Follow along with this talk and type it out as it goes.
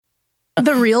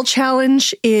The real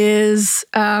challenge is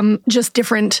just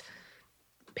different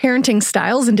parenting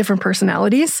styles and different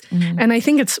personalities. And I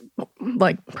think it's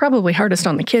like probably hardest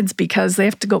on the kids because they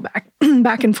have to go back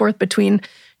and forth between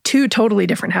two totally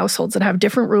different households that have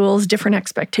different rules, different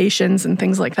expectations and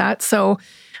things like that. So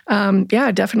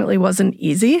it definitely wasn't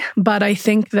easy. But I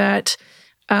think that,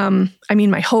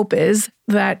 my hope is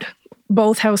that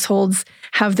both households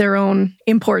have their own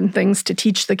important things to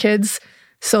teach the kids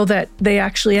so that they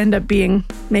actually end up being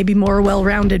maybe more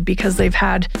well-rounded because they've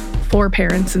had 4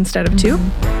 parents instead of 2.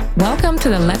 Welcome to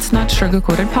the Let's Not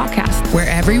Sugarcoat It podcast, where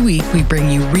every week we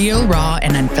bring you real, raw,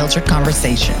 and unfiltered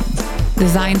conversations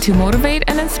designed to motivate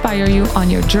and inspire you on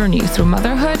your journey through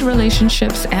motherhood,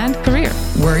 relationships, and career.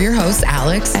 We're your hosts,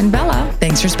 Alex and Bella.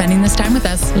 Thanks for spending this time with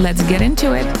us. Let's get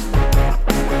into it.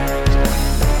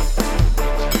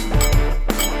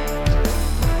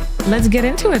 Let's get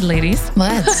into it, ladies.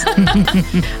 Let's.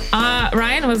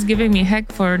 Ryan was giving me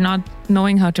heck for not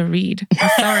knowing how to read.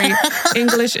 Sorry,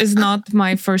 English is not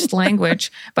my first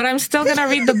language, but I'm still going to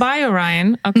read the bio,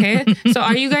 Ryan. Okay. So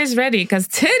are you guys ready? Because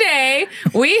today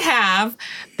we have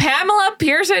Pamela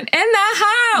Pearson in the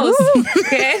house. Woo!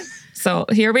 Okay. So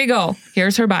here we go.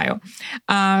 Here's her bio.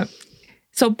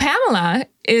 So Pamela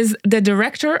is the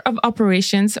Director of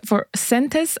Operations for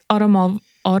Centes Automotive.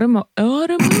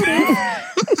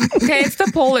 Okay, it's the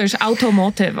Polish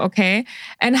automotive, okay?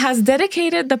 And has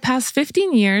dedicated the past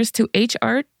 15 years to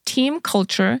HR, team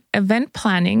culture, event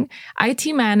planning, IT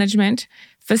management,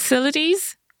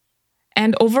 facilities,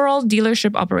 and overall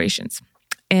dealership operations.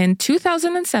 In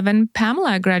 2007,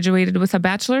 Pamela graduated with a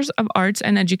Bachelor's of Arts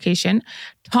and Education,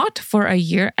 taught for a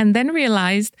year, and then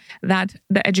realized that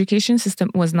the education system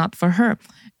was not for her.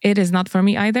 It is not for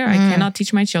me either. I cannot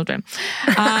teach my children.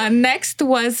 Next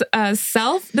was a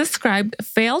self-described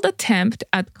failed attempt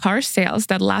at car sales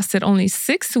that lasted only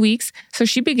 6 weeks. So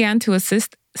she began to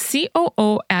assist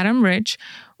COO Adam Rich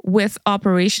with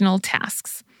operational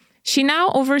tasks. She now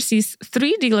oversees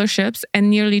 3 dealerships and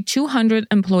nearly 200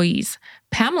 employees.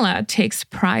 Pamela takes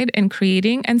pride in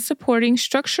creating and supporting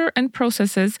structure and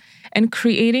processes and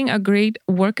creating a great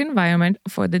work environment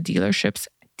for the dealership's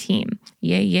team.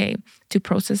 Yay to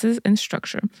processes and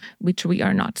structure, which we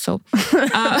are not. So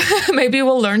maybe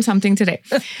we'll learn something today.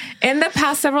 In the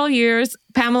past several years,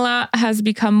 Pamela has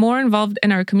become more involved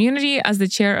in our community as the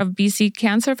chair of BC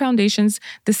Cancer Foundation's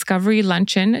Discovery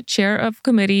Luncheon, chair of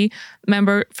committee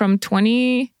member from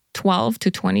 2012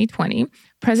 to 2020,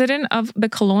 president of the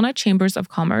Kelowna Chambers of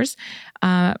Commerce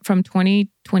from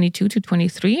 2022 to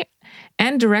 23,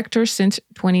 and director since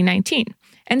 2019.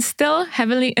 And still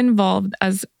heavily involved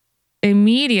as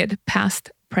immediate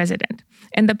past president.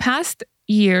 In the past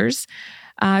years,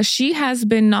 she has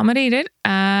been nominated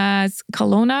as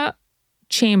Kelowna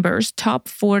Chambers Top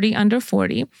 40 Under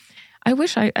 40. I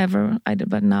wish I did,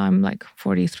 but now I'm like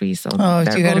 43, so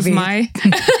there goes my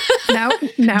now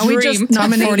we just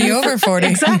nominate 40 over 40.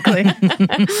 Exactly.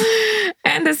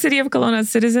 And the City of Kelowna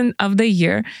Citizen of the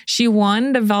Year. She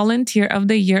won the Volunteer of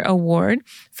the Year award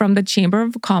from the Chamber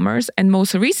of Commerce and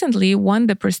most recently won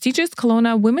the prestigious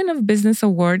Kelowna Women of Business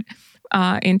Award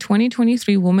in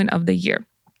 2023 Woman of the Year.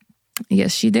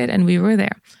 Yes, she did, and we were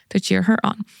there to cheer her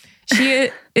on. She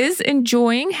is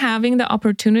enjoying having the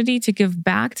opportunity to give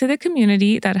back to the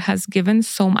community that has given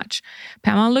so much.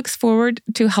 Pamela looks forward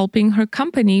to helping her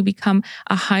company become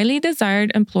a highly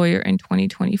desired employer in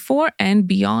 2024 and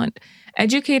beyond,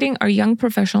 educating our young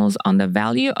professionals on the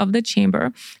value of the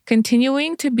chamber,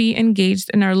 continuing to be engaged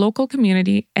in our local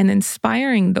community, and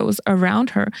inspiring those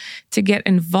around her to get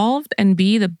involved and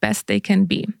be the best they can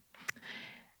be.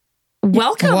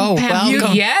 Welcome, Pam. Welcome. You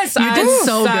did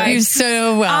so good. You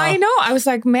so well. I know. I was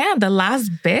like, man, the last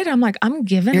bit, I'm like, I'm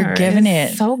giving her. You're giving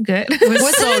it. So good.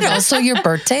 Wasn't it also your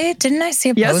birthday? Didn't I see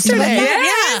a post about Yesterday.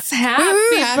 that? Yes.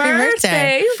 Happy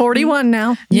birthday. 41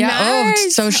 now. Yeah.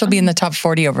 Nice. So she'll be in the top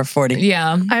 40 over 40.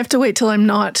 Yeah. I have to wait till I'm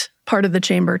not part of the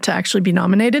chamber to actually be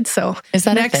nominated. So is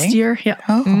that next a thing? year? Yeah.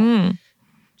 Oh.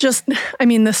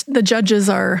 The judges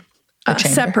are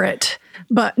separate,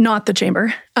 but not the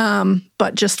chamber.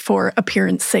 But just for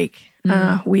appearance sake,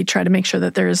 we try to make sure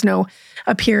that there is no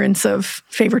appearance of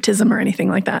favoritism or anything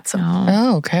like that. So,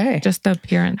 okay. Just the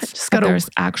appearance. Just gotta,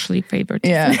 there's actually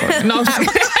favoritism. Yeah. No, I'm just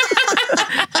kidding.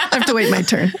 I have to wait my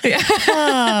turn.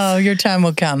 Oh, your time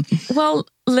will come. Well,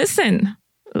 listen,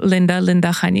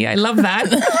 Linda, honey, I love that.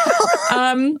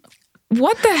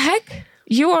 What the heck?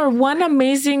 You are one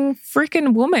amazing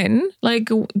freaking woman. When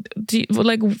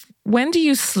do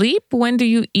you sleep? When do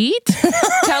you eat?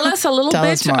 Tell us a little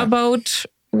bit about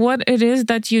what it is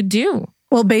that you do.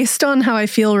 Well, based on how I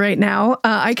feel right now,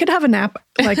 I could have a nap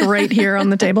like right here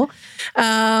on the table.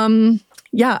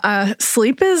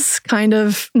 sleep is kind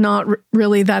of not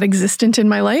really that existent in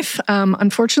my life.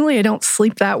 Unfortunately, I don't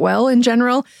sleep that well in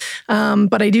general,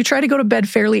 but I do try to go to bed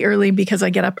fairly early because I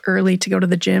get up early to go to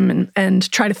the gym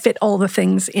and try to fit all the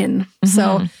things in.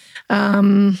 So,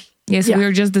 yes, we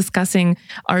were just discussing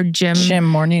our gym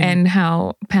morning and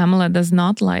how Pamela does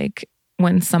not like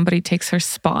when somebody takes her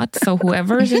spot. So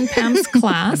whoever's in Pam's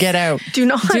class, get out. Do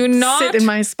not sit in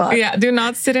my spot. Yeah, do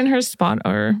not sit in her spot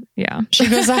She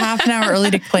goes a half an hour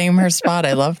early to claim her spot.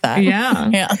 I love that.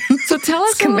 Yeah. So tell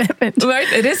us commitment.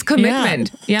 Right? It is commitment.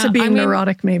 Yeah. To being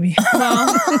neurotic, maybe.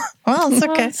 Well, it's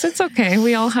okay. It's okay.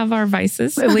 We all have our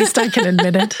vices. At least I can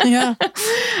admit it. Yeah.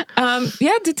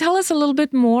 To tell us a little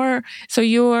bit more. So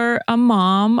you're a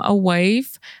mom, a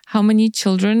wife. How many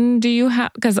children do you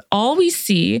have? Because all we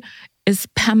see is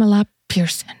Pamela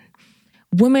Pearson,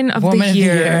 Woman of the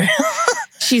Year.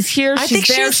 She's here, she's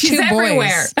there, she's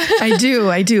everywhere.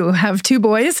 I do have 2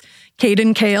 boys, Cade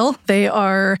and Kale. They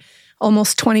are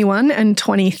almost 21 and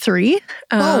 23.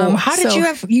 How did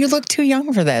you look too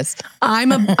young for this?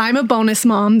 I'm a bonus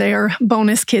mom. They are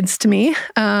bonus kids to me.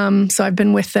 So I've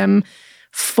been with them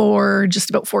for just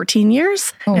about 14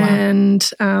 years. Oh, wow. And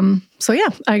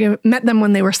I met them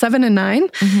when they were 7 and 9.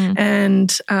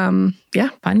 And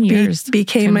fun years.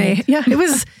 Became it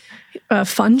was a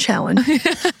fun challenge.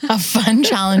 A fun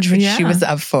challenge, which she was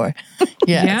up for.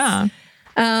 Yes. Yeah.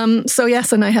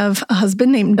 And I have a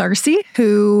husband named Darcy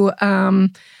who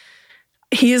I'm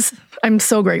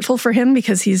so grateful for him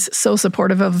because he's so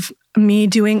supportive of me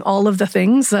doing all of the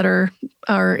things that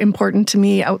are important to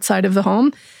me outside of the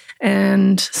home.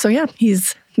 And so,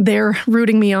 he's there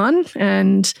rooting me on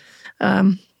and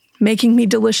making me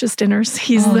delicious dinners.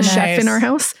 He's the chef in our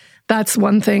house. That's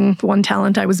one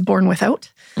talent I was born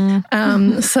without.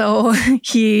 So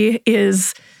he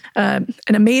is an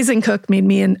amazing cook, made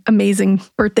me an amazing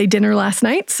birthday dinner last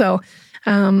night. So,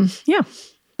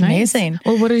 Amazing.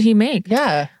 Well, what did he make?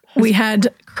 Yeah. We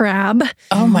had crab.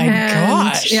 Oh my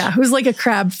gosh. Yeah, it was like a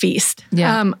crab feast.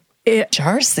 Yeah.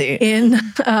 Darcy. In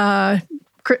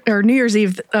New Year's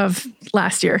Eve of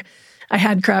last year, I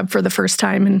had crab for the first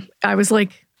time, and I was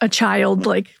like a child,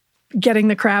 like getting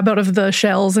the crab out of the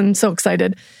shells and so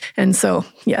excited. And so,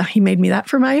 he made me that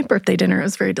for my birthday dinner. It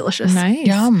was very delicious. Nice.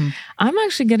 Yum. I'm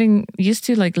actually getting used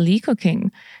to like Lee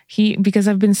cooking. Because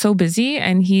I've been so busy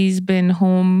and he's been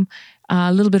home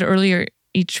a little bit earlier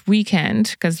each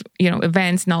weekend because,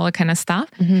 events and all that kind of stuff.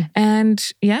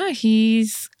 And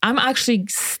I'm actually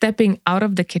stepping out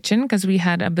of the kitchen because we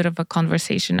had a bit of a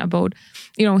conversation about,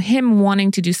 him wanting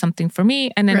to do something for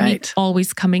me and then me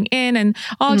always coming in and,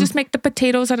 I'll just make the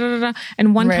potatoes.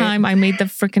 And one time I made the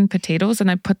freaking potatoes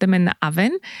and I put them in the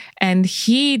oven and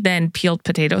he then peeled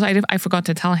potatoes. I forgot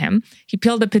to tell him. He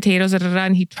peeled the potatoes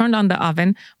and he turned on the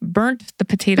oven, burnt the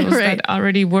potatoes that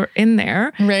already were in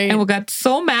there. And we got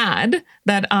so mad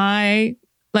that I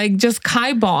just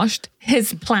kiboshed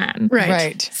his plan.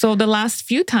 Right. So the last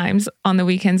few times on the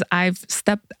weekends, I've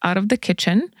stepped out of the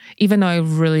kitchen, even though I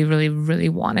really, really, really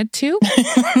wanted to.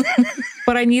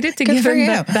 But I needed to give him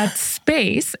that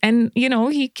space. And,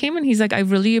 he came and he's like, I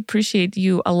really appreciate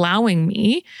you allowing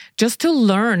me just to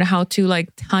learn how to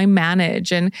time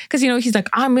manage. And because, he's like,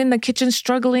 I'm in the kitchen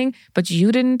struggling, but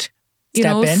you didn't,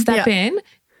 step in.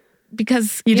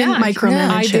 Because you didn't micromanage.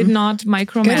 I did not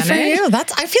micromanage. Good for you.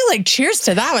 I feel like cheers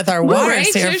to that with our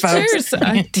waters here, folks.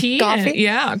 Cheers. Tea. Coffee?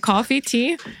 Coffee,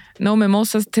 tea. No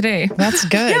mimosas today. That's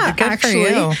good. Yeah, good actually,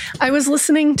 for you. I was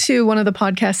listening to one of the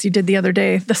podcasts you did the other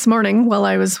day, this morning, while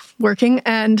I was working,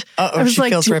 and I was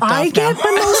like, do I get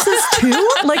mimosas too?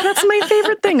 That's my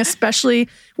favorite thing, especially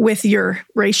with your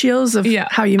ratios of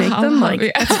how you make them.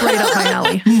 That's right up my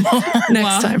alley.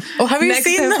 Next time. Oh, have you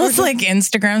seen those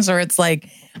Instagrams where it's like,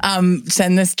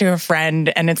 send this to a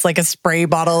friend and it's like a spray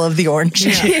bottle of the orange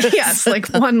juice? Yes,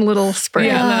 one little spray.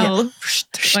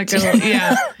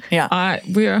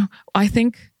 I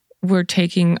think we're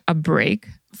taking a break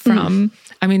from,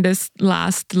 this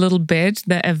last little bit,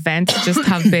 the events just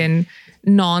have been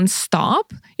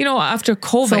nonstop, after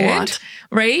COVID,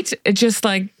 right? It just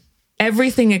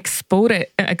everything exploded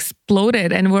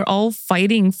and we're all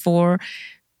fighting for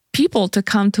people to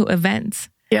come to events.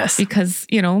 Yes. Because,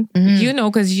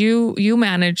 because you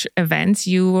manage events,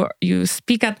 you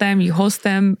speak at them, you host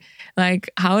them.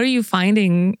 How are you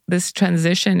finding this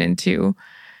transition into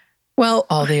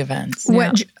all the events?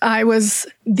 I was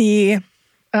the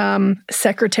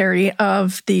secretary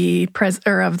of the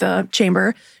of the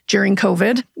chamber during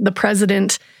COVID. The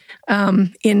president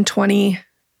in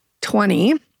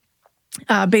 2020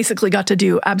 basically got to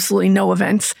do absolutely no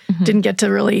events, didn't get to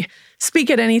really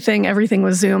speak at anything. Everything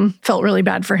was Zoom. Felt really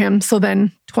bad for him. So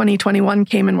then 2021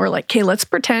 came and we're like, okay, let's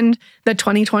pretend that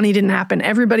 2020 didn't happen.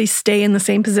 Everybody stay in the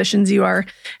same positions you are.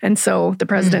 And so the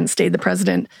president stayed the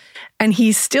president. And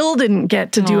he still didn't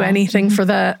get to do anything for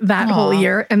that whole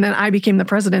year. And then I became the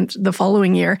president the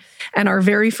following year. And our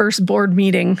very first board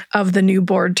meeting of the new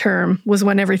board term was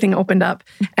when everything opened up.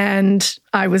 And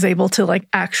I was able to like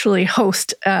actually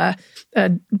host a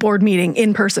board meeting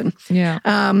in person. Yeah.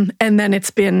 And then it's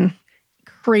been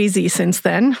crazy since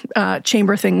then.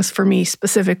 Chamber things for me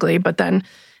specifically, but then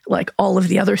like all of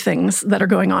the other things that are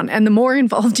going on. And the more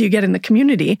involved you get in the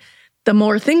community, the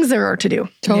more things there are to do.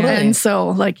 Totally. And so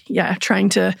like, trying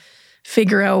to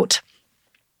figure out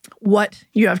what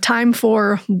you have time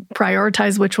for,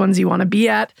 prioritize which ones you want to be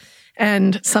at.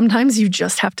 And sometimes you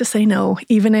just have to say no,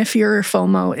 even if your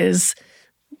FOMO is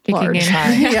large.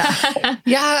 Yeah,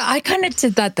 I kind of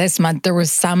did that this month. There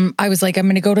was I was like, I'm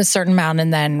going to go to a certain amount.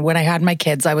 And then when I had my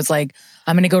kids, I was like,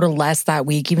 I'm going to go to less that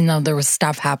week, even though there was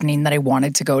stuff happening that I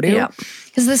wanted to go to.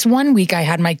 Because this one week I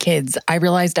had my kids, I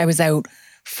realized I was out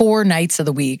 4 nights of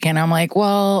the week. And I'm like,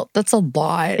 well, that's a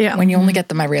lot when you only get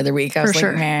them every other week. I was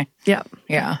like, meh.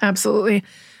 Yeah, absolutely.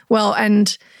 Well,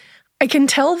 and I can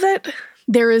tell that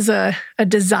there is a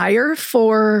desire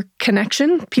for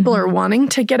connection. People are wanting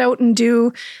to get out and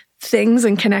do things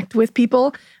and connect with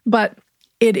people, but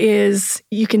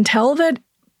you can tell that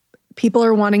people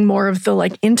are wanting more of the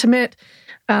like intimate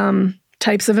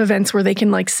types of events where they can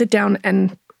like sit down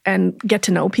and get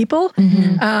to know people.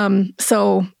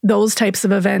 So those types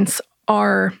of events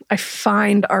I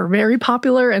find are very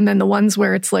popular. And then the ones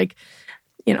where it's like,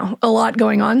 a lot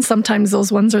going on. Sometimes those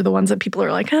ones are the ones that people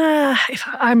are like,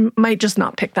 I might just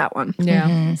not pick that one.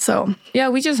 Yeah. So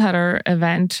we just had our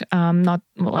event on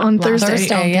Thursday.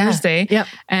 Thursday. Yep.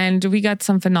 And we got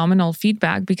some phenomenal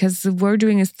feedback because we're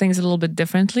doing things a little bit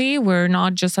differently. We're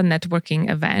not just a networking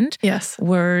event. Yes.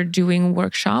 We're doing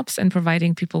workshops and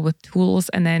providing people with tools.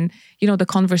 And then, the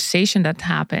conversation that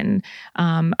happened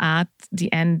at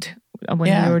the end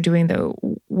when we were doing the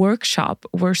workshop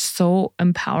were so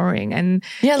empowering. And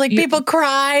people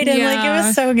cried and like, it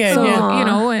was so good.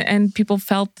 So, and people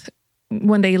felt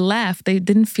when they left, they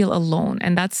didn't feel alone.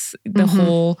 And that's the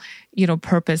whole,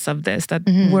 purpose of this, that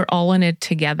we're all in it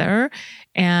together.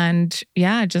 And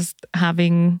just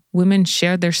having women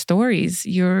share their stories.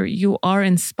 You are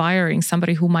inspiring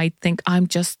somebody who might think, I'm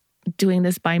just doing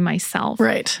this by myself.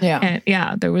 Right. Yeah.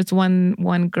 And there was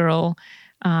one girl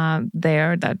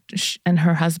there that and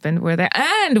her husband were there,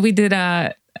 and we did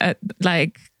a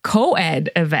like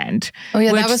co-ed event. Oh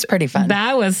yeah, that was pretty fun.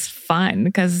 That was fun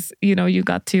because you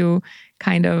got to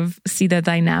kind of see the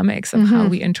dynamics of how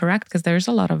we interact, because there's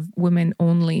a lot of women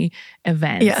only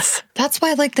events. Yes, that's why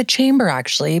I like the chamber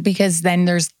actually, because then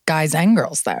there's guys and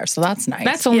girls there, so that's nice.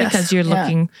 That's only because you're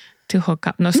looking to hook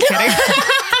up. No, just kidding.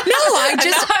 No,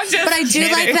 but I do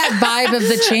like that vibe of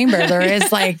the chamber. There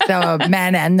is like the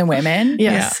men and the women.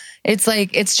 Yes. Yeah. It's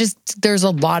like, it's just, there's a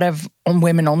lot of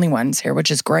women only ones here, which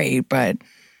is great, but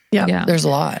there's a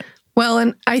lot. Well,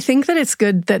 and I think that it's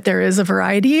good that there is a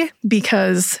variety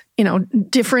because,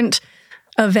 different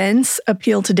events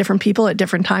appeal to different people at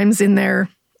different times in their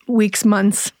weeks,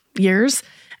 months, years.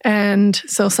 And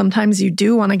so sometimes you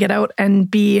do want to get out and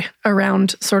be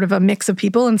around sort of a mix of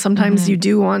people. And sometimes you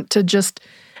do want to just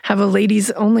have a ladies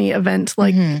only event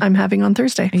like I'm having on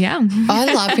Thursday. Yeah.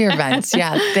 I love your events.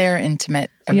 Yeah. They're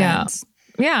intimate events.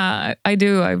 Yeah, I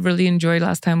do. I really enjoyed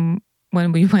last time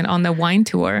when we went on the wine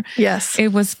tour. Yes.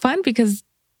 It was fun because,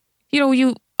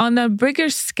 you on a bigger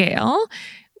scale,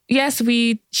 yes,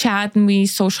 we chat and we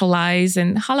socialize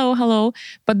and hello.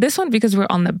 But this one, because we're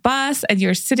on the bus and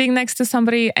you're sitting next to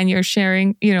somebody and you're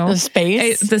sharing,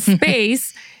 the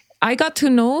space. I got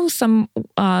to know some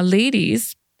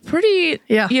ladies pretty,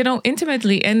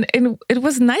 intimately. And it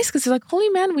was nice because it's like, holy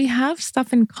man, we have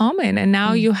stuff in common. And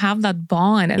now you have that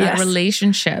bond and that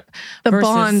relationship. The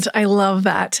bond, I love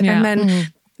that. Yeah. And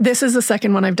then this is the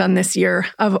second one I've done this year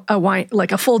of a wine,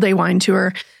 like a full day wine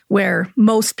tour where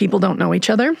most people don't know each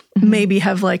other, maybe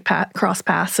have like cross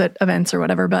paths at events or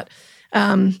whatever. But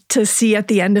to see at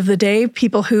the end of the day,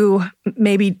 people who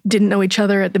maybe didn't know each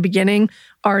other at the beginning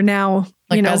are now,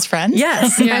 best friends.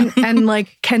 Yes. and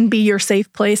like can be your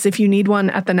safe place if you need one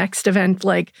at the next event.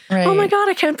 Like, oh my God,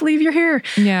 I can't believe you're here.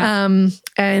 Yeah.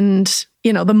 And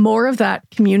the more of that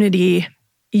community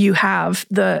you have,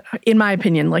 in my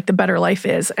opinion, like the better life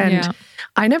is. And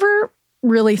I never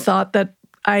really thought that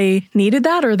I needed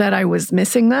that or that I was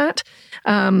missing that.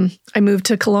 I moved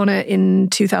to Kelowna in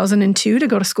 2002 to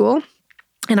go to school.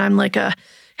 And I'm like a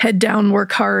head down,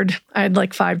 work hard. I had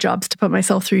like 5 jobs to put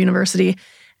myself through university.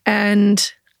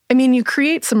 And I mean, you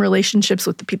create some relationships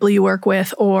with the people you work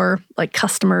with or like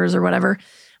customers or whatever.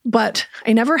 But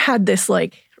I never had this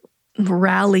like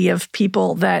rally of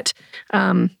people that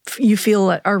you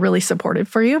feel are really supportive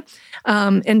for you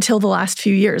until the last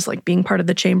few years, like being part of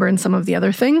the chamber and some of the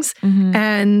other things.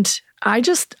 And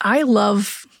I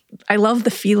love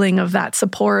the feeling of that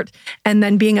support and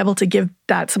then being able to give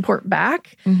that support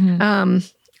back.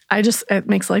 It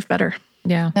makes life better.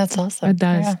 Yeah. That's awesome. It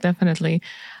does, definitely.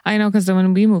 I know, because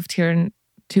when we moved here in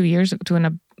 2 years,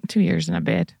 2 years and a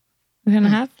bit,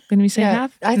 2.5, can we say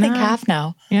half? I think half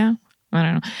now. Yeah.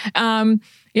 I don't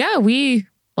know. We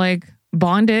like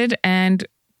bonded, and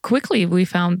quickly we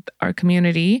found our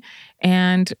community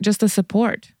and just the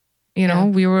support. You know,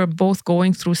 we were both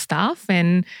going through stuff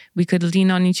and we could lean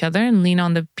on each other and lean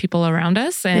on the people around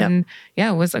us. And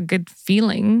it was a good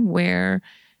feeling where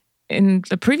in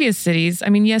the previous cities, I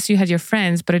mean, yes, you had your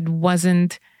friends, but it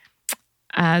wasn't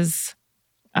as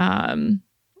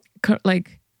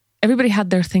like everybody had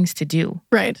their things to do.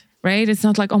 Right. It's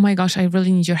not like, oh my gosh, I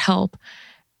really need your help.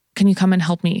 Can you come and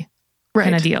help me?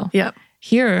 Kind of deal. Yeah.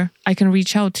 Here, I can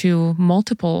reach out to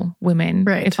multiple women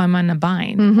if I'm in a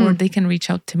bind, or they can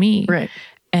reach out to me. Right.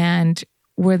 And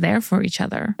we're there for each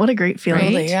other. What a great feeling.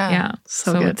 Totally, Yeah.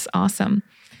 So good. good. It's awesome.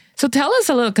 So tell us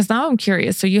a little, because now I'm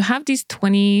curious. So you have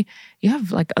you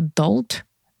have like adult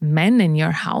men in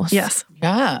your house. Yes.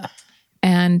 Yeah.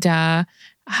 And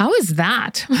how is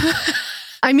that?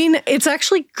 I mean, it's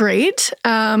actually great.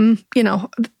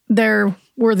 There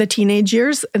were the teenage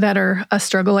years that are a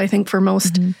struggle, I think, for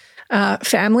most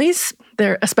families.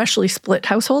 They're especially split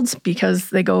households because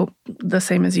they go the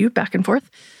same as you, back and forth.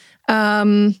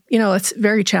 It's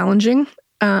very challenging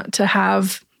to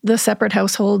have the separate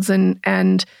households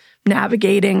and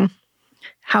navigating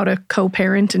how to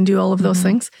co-parent and do all of those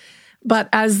things. But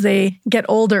as they get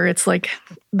older, it's like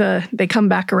they come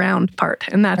back around part.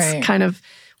 And that's kind of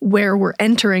where we're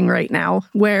entering right now,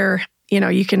 where,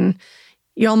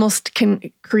 you almost can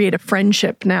create a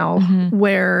friendship now,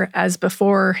 whereas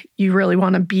before you really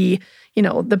want to be,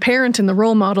 the parent and the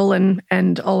role model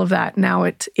and all of that. Now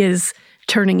it is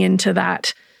turning into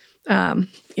that,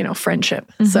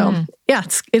 friendship. So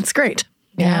it's great.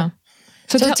 Yeah.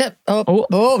 So Jane. Go.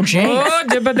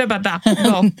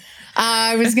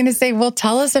 I was going to say, well,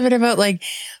 tell us a bit about like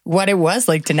what it was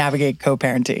like to navigate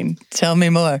co-parenting. Tell me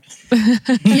more.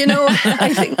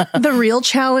 I think the real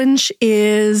challenge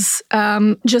is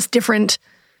just different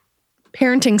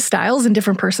parenting styles and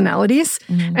different personalities.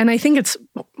 And I think it's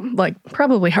like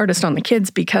probably hardest on the kids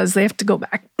because they have to go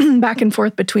back and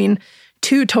forth between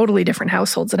 2 totally different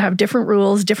households that have different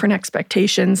rules, different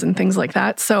expectations and things like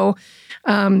that. So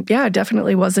it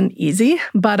definitely wasn't easy,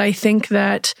 but I think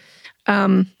that,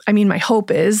 my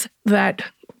hope is that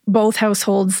both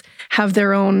households have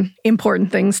their own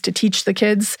important things to teach the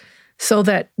kids so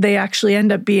that they actually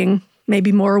end up being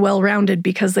maybe more well-rounded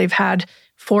because they've had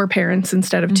 4 parents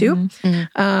instead of 2.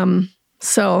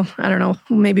 So I don't know,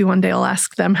 maybe one day I'll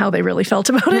ask them how they really felt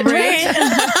about it. Right.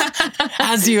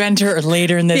 As you enter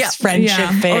later in this friendship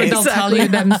phase. Or they'll tell you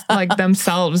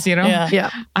themselves, Yeah.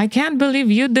 I can't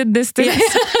believe you did this to me.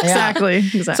 Exactly.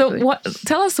 So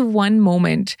tell us one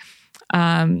moment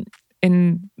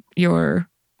in your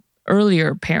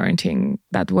earlier parenting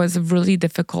that was really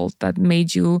difficult, that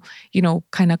made you,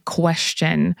 kind of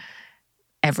question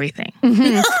everything.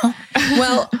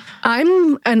 Well,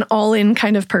 I'm an all-in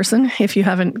kind of person, if you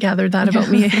haven't gathered that about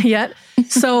me yet.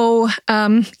 So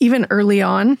even early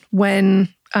on, when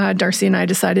Darcy and I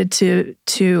decided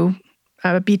to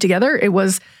be together,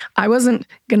 I wasn't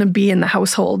going to be in the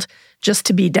household just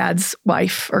to be dad's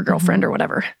wife or girlfriend or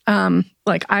whatever.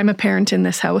 Like I'm a parent in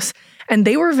this house, and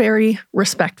they were very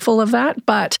respectful of that,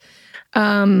 but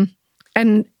and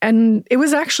it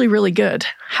was actually really good.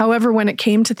 However, when it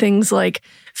came to things like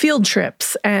field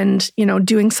trips and,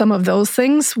 doing some of those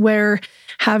things where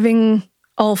having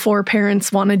all 4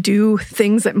 parents want to do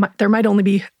things that there might only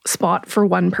be spot for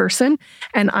one person,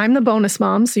 and I'm the bonus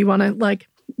mom, so you want to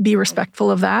be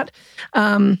respectful of that.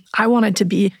 I wanted to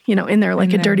be, in there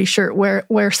like a dirty shirt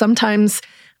where sometimes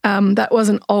that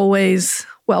wasn't always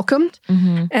welcomed.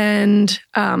 And,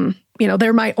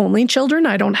 they're my only children.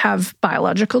 I don't have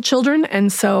biological children.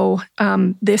 And so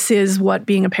this is what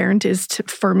being a parent is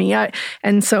for me.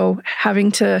 And so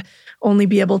having to only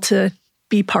be able to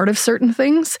be part of certain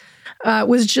things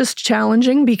was just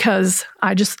challenging because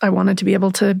I wanted to be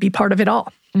able to be part of it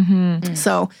all.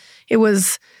 So it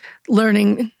was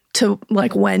learning to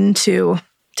when to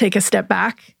take a step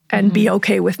back and be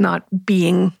okay with not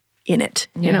being in it,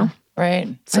 you know?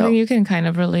 Right. So I think you can kind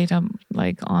of relate on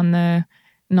the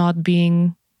not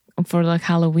being for like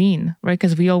Halloween, right?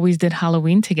 Because we always did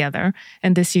Halloween together,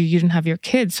 and this year you didn't have your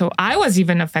kids, so I was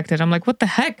even affected. I'm like, what the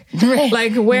heck? Right.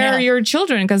 Like, where are your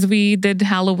children? Because we did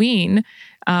Halloween,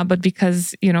 but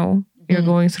because you're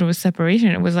going through a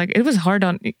separation, it was hard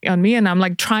on me, and I'm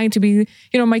like trying to be,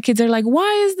 my kids are like,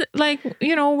 why is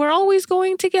we're always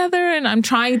going together, and I'm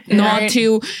trying not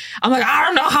to. I'm like, I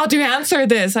don't know how to answer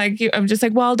this. Like, I'm just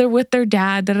like, well, they're with their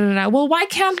dad. Da, da, da. Well, why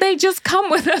can't they just come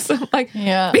with us? I'm like,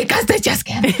 because they just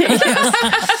can't.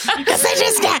 Because they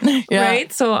just can't. Yeah.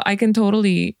 Right. So I can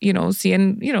totally, see,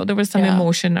 and there was some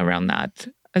emotion around that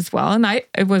as well, and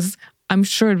I'm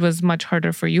sure it was much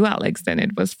harder for you, Alex, than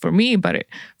it was for me. But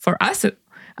for us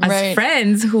as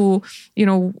friends who,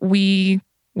 we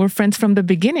were friends from the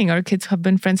beginning, our kids have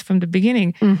been friends from the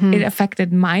beginning, it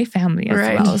affected my family as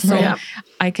well. So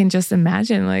I can just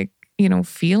imagine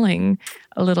feeling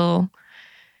a little,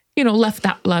 left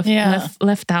out.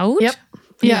 Yep.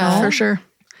 Yeah, for sure.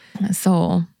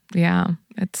 So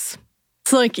it's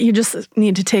like you just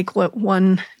need to take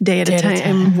one day at a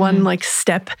time, one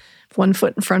step, one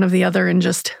foot in front of the other, and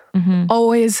just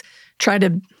always try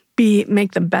to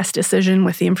make the best decision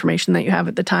with the information that you have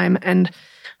at the time, and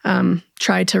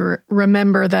try to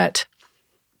remember that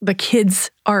the kids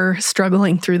are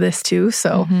struggling through this too.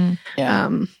 So,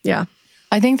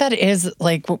 I think that is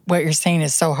what you're saying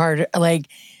is so hard. Like,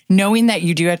 knowing that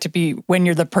you do have to be, when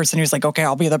you're the person who's like, okay,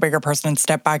 I'll be the bigger person and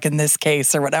step back in this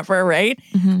case or whatever, right?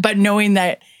 But knowing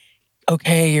that,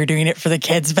 okay, you're doing it for the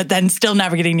kids, but then still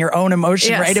navigating your own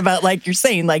emotion, right? About you're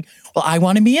saying well, I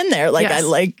want to be in there. I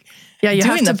like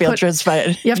doing the field trips,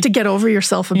 but you have to get over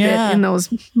yourself a bit in those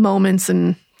moments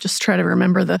and just try to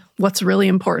remember what's really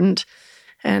important.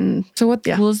 And so what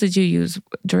tools did you use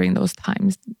during those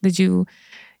times? Did you,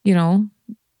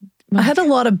 I had a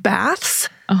lot of baths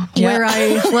where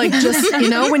I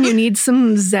just, when you need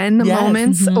some Zen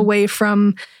moments away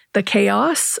from the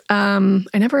chaos. I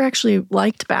never actually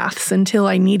liked baths until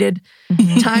I needed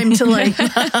time to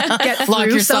get lock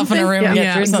through yourself something. in a room and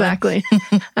get through exactly.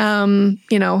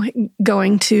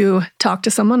 Going to talk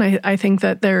to someone. I think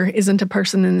that there isn't a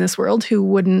person in this world who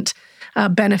wouldn't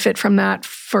benefit from that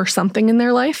for something in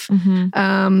their life.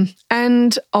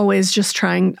 And always just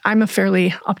trying, I'm a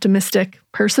fairly optimistic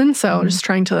person, so just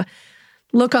trying to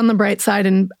look on the bright side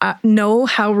and know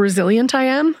how resilient I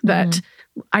am, that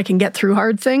I can get through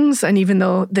hard things. And even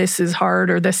though this is hard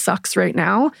or this sucks right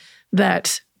now,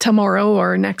 that tomorrow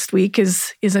or next week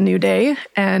is a new day,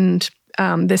 and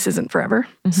this isn't forever.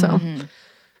 So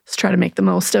let's try to make the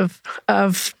most of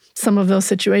some of those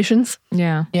situations.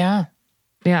 Yeah. Yeah.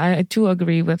 Yeah, I too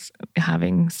agree with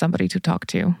having somebody to talk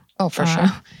to. Oh, for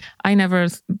sure. I never,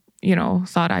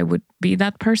 thought I would be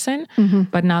that person.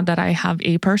 But now that I have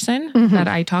a person that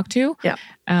I talk to,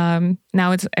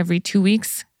 now it's every 2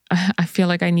 weeks. I feel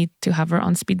like I need to have her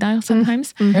on speed dial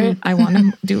sometimes. I want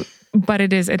to do, but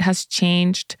it has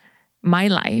changed my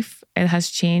life. It has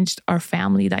changed our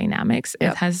family dynamics.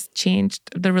 It has changed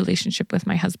the relationship with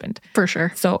my husband. For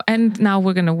sure. So, and now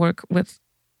we're going to work with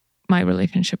my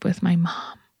relationship with my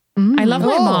mom. I love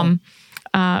my mom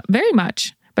very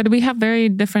much, but we have very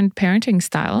different parenting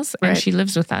styles, and she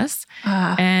lives with us.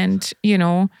 And,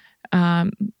 I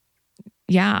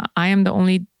am the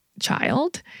only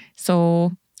child.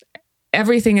 So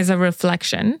everything is a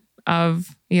reflection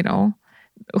of,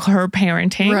 her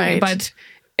parenting, but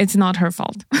it's not her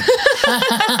fault.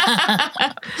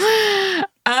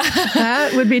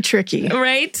 That would be tricky.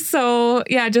 Right? So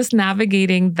just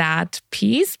navigating that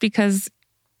piece, because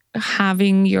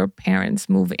having your parents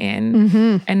move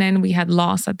in, and then we had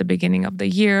loss at the beginning of the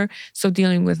year. So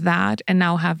dealing with that, and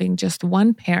now having just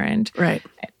one parent,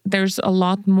 there's a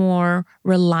lot more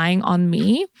relying on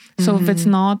me. So if it's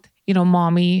not,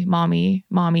 mommy,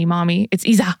 it's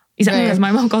Isa. Because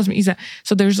my mom calls me Isa.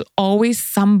 So there's always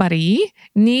somebody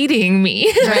needing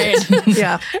me. Right.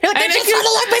 Yeah. You're like, I just want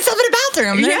to lock myself in a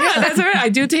bathroom. Yeah, that's right. I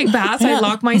do take baths. I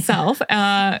lock myself.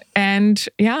 But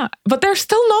they're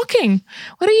still knocking.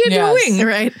 What are you doing?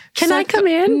 Right. Can I come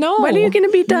in? No. When are you going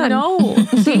to be done? No.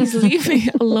 Please leave me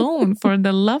alone for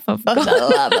the love of God. For the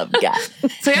love of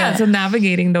God. So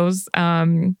navigating those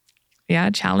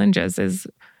challenges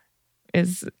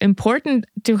is important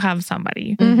to have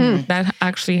somebody that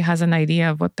actually has an idea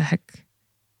of what the heck.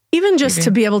 Even just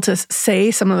to be able to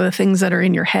say some of the things that are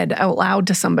in your head out loud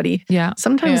to somebody. Yeah.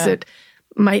 Sometimes it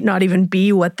might not even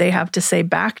be what they have to say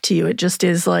back to you. It just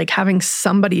is like having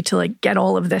somebody to get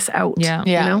all of this out. Yeah.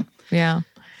 You know? Yeah.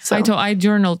 So I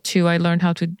journaled too. I learned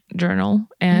how to journal.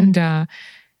 And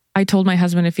I told my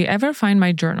husband, if you ever find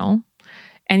my journal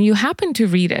and you happen to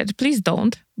read it, please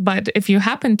don't. But if you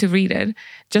happen to read it,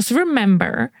 just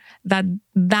remember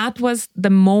that was the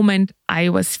moment I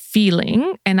was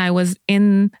feeling, and I was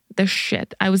in the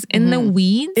shit. I was in the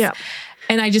weeds. Yeah.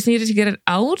 And I just needed to get it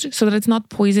out so that it's not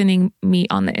poisoning me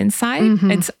on the inside.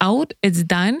 It's out. It's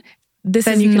done. This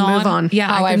then is you can not, move on. Yeah,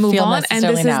 How I can I move feel on. And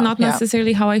this is now. not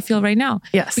necessarily how I feel right now.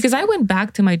 Yes. Because I went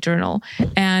back to my journal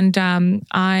and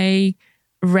I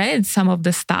read some of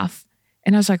the stuff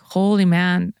and I was like, holy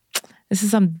man, this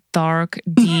is some dark,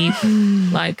 deep,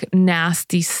 like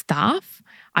nasty stuff.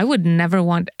 I would never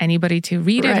want anybody to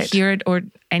read it, hear it, or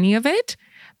any of it.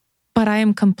 But I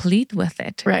am complete with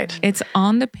it. Right. It's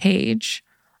on the page.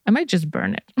 I might just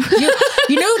burn it.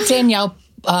 You know, Danielle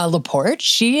Laporte,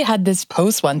 she had this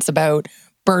post once about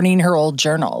burning her old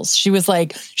journals. She was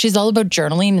like, she's all about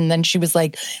journaling. And then she was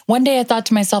like, one day I thought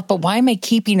to myself, but why am I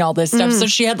keeping all this stuff? So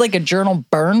she had like a journal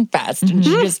burn fest and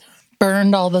she just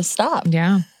burned all the stuff.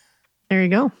 Yeah. There you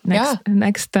go.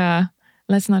 Next,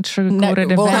 let's not sugarcoat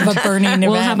it. We'll have a burning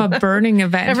event. We'll have a burning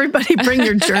event. Everybody bring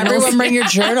your journals. Everyone bring your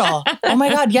journal. Oh my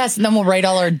God, yes. And then we'll write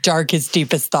all our darkest,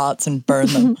 deepest thoughts and burn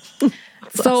them.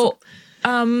 So,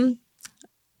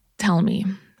 tell me,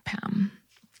 Pam,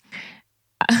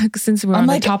 since we're I'm on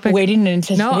like the topic, waiting in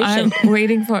anticipation. No, I'm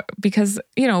waiting because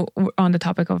we're on the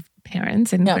topic of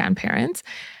parents and grandparents.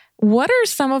 What are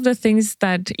some of the things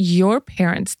that your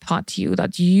parents taught you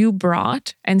that you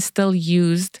brought and still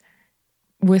used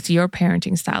with your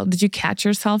parenting style? Did you catch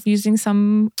yourself using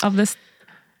some of this?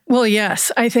 Well,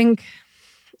 yes. I think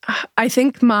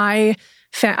I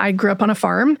grew up on a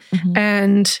farm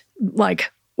and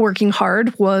like working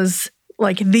hard was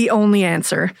like the only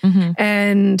answer.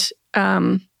 And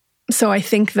so I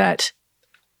think that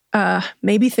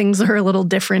maybe things are a little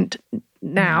different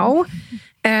now.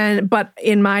 But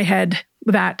in my head,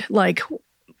 that like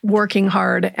working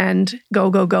hard and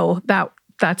go,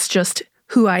 that's just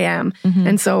who I am.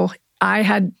 And so I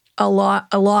had a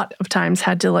lot of times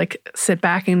had to like sit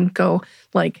back and go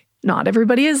like, not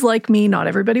everybody is like me. Not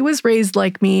everybody was raised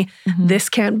like me. This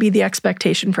can't be the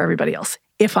expectation for everybody else.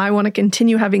 If I want to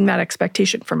continue having that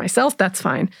expectation for myself, that's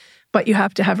fine. But you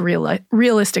have to have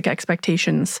realistic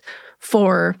expectations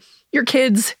for your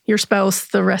kids, your spouse,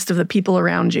 the rest of the people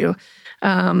around you.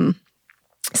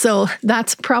 So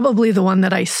that's probably the one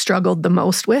that I struggled the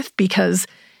most with because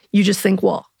you just think,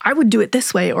 well, I would do it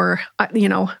this way, or,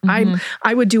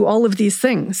 I would do all of these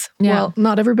things. Yeah. Well,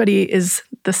 not everybody is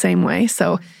the same way.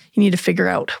 So you need to figure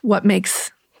out what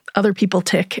makes other people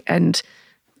tick and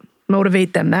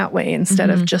motivate them that way instead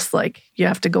of just like, you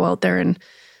have to go out there and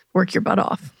work your butt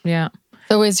off. Yeah.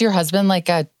 So is your husband like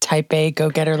a type A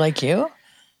go-getter like you?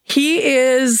 He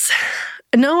is,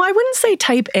 no, I wouldn't say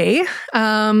type A.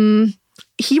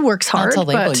 He works hard. That's a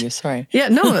label you, sorry. Yeah,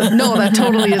 no, that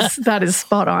totally is, that is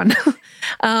spot on.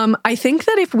 I think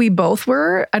that if we both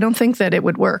were, I don't think that it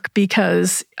would work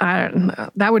because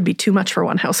that would be too much for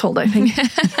one household, I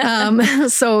think.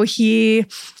 So he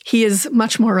is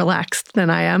much more relaxed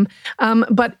than I am.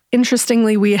 But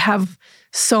interestingly, we have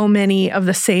so many of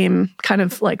the same kind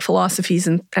of like philosophies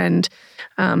and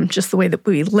just the way that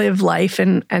we live life.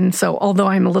 And so although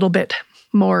I'm a little bit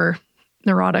more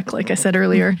neurotic, like I said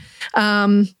earlier,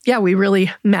 we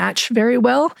really match very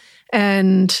well.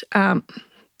 And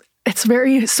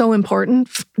it's so important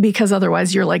because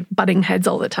otherwise you're like butting heads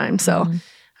all the time. So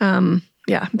I'm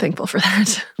thankful for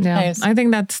that. Yeah, Nice. I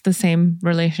think that's the same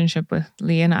relationship with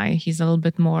Lee and I. He's a little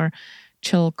bit more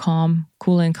chill, calm,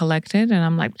 cool, and collected. And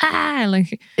I'm like,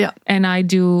 and I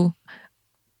do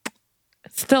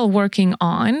still working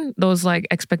on those like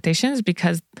expectations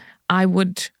because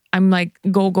I'm like,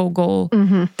 go,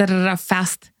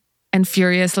 fast and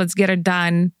furious. Let's get it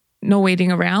done. No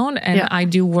waiting around. And I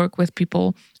do work with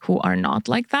people who are not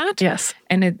like that. Yes.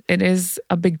 And it is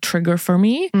a big trigger for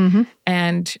me.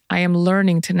 And I am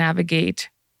learning to navigate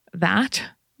that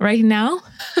right now.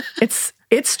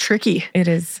 It's tricky. It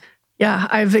is. Yeah.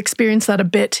 I've experienced that a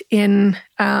bit in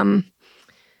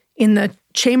the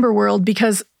chamber world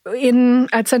because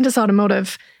at Centus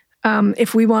Automotive,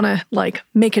 if we want to like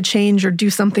make a change or do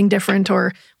something different,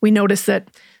 or we notice that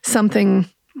something,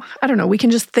 I don't know, we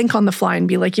can just think on the fly and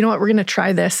be like, you know what, we're going to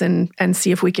try this and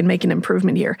see if we can make an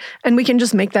improvement here. And we can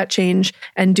just make that change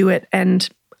and do it and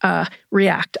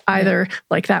react either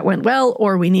like that went well,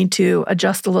 or we need to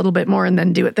adjust a little bit more and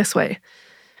then do it this way.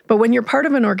 But when you're part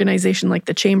of an organization like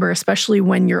the chamber, especially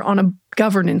when you're on a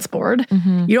governance board,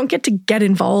 you don't get to get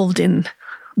involved in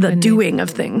the doing of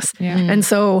things. Yeah. And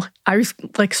so I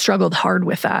like struggled hard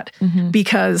with that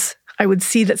because I would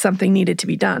see that something needed to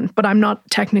be done, but I'm not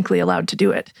technically allowed to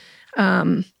do it.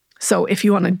 So if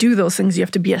you want to do those things, you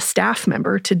have to be a staff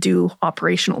member to do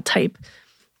operational type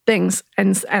things.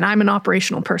 And I'm an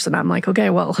operational person. I'm like, okay,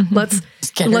 well, let's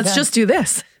just do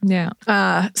this.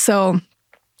 Yeah. So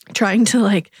trying to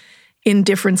like in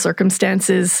different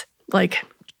circumstances, like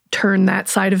turn that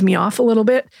side of me off a little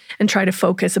bit and try to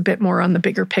focus a bit more on the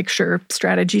bigger picture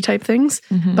strategy type things,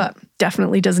 but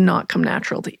definitely does not come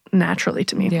naturally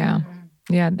to me. Yeah.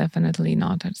 Yeah, definitely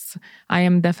not. I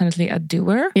am definitely a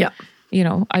doer. Yeah. You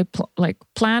know, I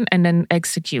plan and then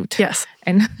execute. Yes.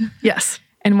 And yes.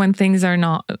 And when things are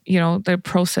not, you know, the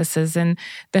processes and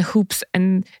the hoops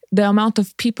and the amount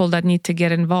of people that need to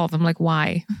get involved, I'm like,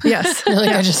 why? Yes. You're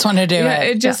like, I just want to do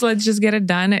it. Let's just get it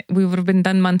done. We would have been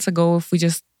done months ago if we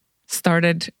just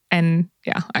started. And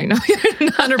yeah, I know.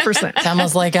 100%. It's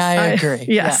almost like I agree.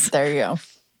 Yes. Yeah, there you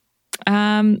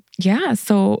go. Yeah.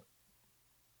 So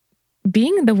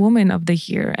being the woman of the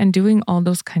year and doing all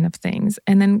those kind of things,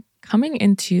 and then coming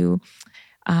into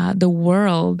the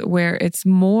world where it's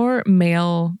more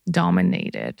male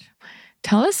dominated.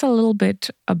 Tell us a little bit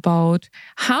about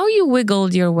how you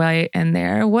wiggled your way in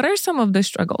there. What are some of the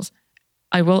struggles?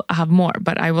 I will have more,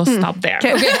 but I will stop there.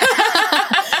 Okay.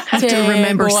 I have to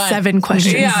remember 7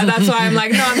 questions. Yeah, that's why I'm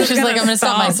like, no, I'm just I'm going to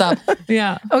stop myself.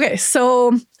 Yeah. Okay,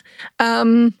 so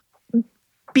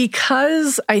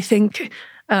because I think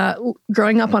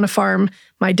growing up on a farm,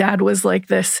 my dad was like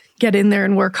this, get in there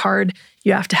and work hard.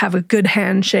 You have to have a good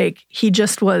handshake. He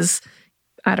just was,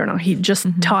 I don't know, he just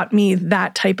taught me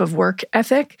that type of work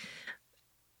ethic.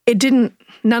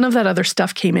 None of that other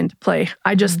stuff came into play.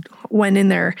 I just went in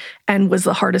there and was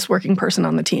the hardest working person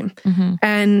on the team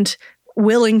and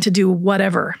willing to do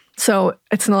whatever. So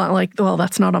it's not like, well,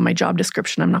 that's not on my job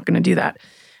description. I'm not going to do that.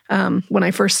 When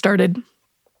I first started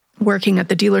working at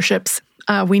the dealerships,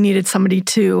 we needed somebody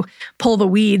to pull the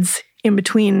weeds in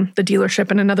between the dealership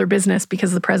and another business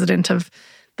because the president of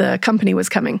the company was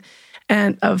coming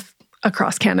and of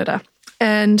across Canada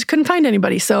and couldn't find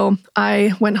anybody. So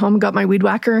I went home, got my weed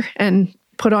whacker and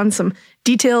put on some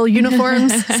detail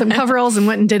uniforms, some coveralls and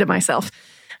went and did it myself.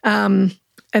 And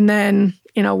then,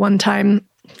 you know, one time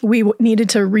we needed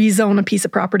to rezone a piece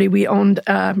of property. We owned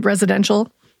a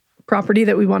residential property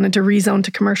that we wanted to rezone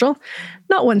to commercial.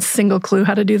 Not one single clue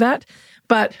how to do that,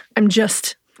 but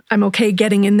I'm okay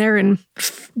getting in there and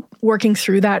working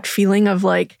through that feeling of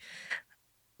like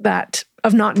that,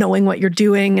 of not knowing what you're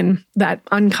doing and that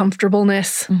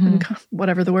uncomfortableness,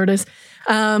 whatever the word is.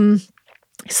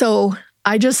 So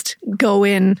I just go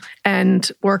in and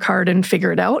work hard and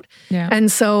figure it out. Yeah. And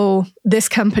so this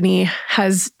company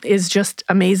is just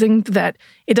amazing that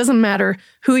it doesn't matter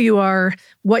who you are,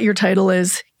 what your title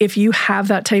is. If you have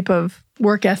that type of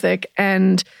work ethic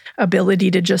and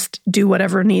ability to just do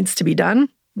whatever needs to be done,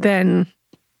 then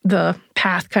the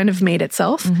path kind of made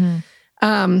itself.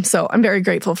 So I'm very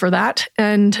grateful for that.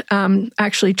 And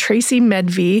actually, Tracy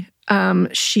Medvey,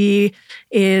 she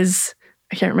is,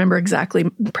 I can't remember exactly,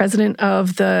 president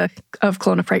of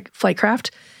Kelowna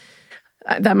Flightcraft.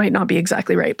 That might not be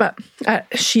exactly right, but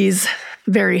she's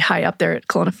very high up there at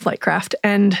Kelowna Flightcraft.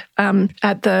 And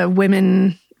at the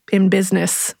Women in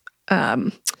Business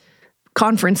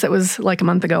conference that was like a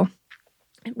month ago,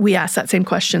 we asked that same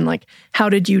question, like, how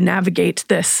did you navigate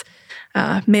this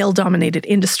male-dominated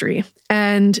industry?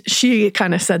 And she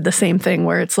kind of said the same thing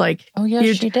where it's like, oh, yeah,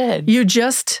 she did. You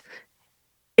just,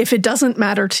 if it doesn't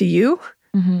matter to you,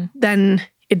 then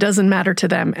it doesn't matter to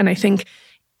them. And I think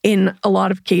in a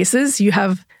lot of cases, you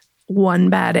have one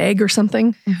bad egg or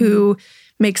something who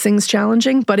makes things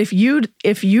challenging. But if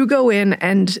you go in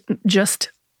and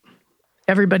just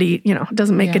everybody, you know,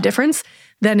 doesn't make a difference,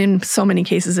 then in so many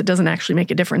cases, it doesn't actually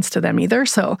make a difference to them either.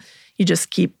 So you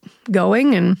just keep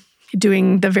going and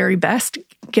doing the very best,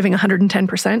 giving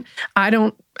 110%.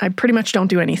 I pretty much don't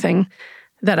do anything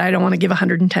that I don't want to give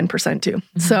 110% to.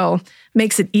 So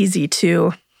makes it easy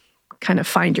to kind of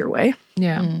find your way.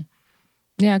 Yeah.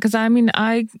 Yeah. Cause I mean,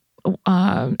 I,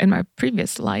 in my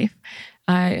previous life,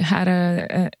 I had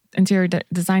a interior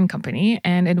design company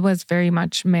and it was very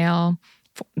much male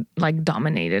like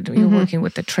dominated. You're working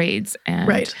with the trades.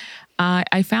 And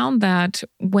I found that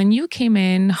when you came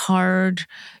in hard,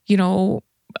 you know,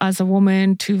 as a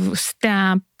woman to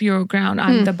stamp your ground,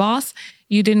 I'm the boss,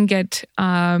 you didn't get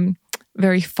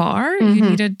very far. You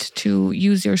needed to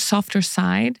use your softer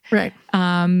side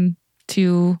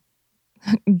to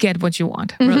get what you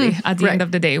want, really. At the end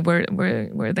of the day,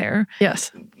 we're there.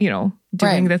 Yes. You know,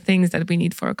 doing the things that we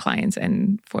need for our clients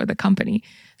and for the company.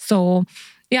 So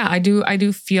yeah, I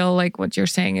do feel like what you're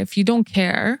saying, if you don't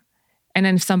care, and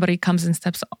then if somebody comes and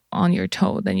steps on your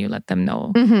toe, then you let them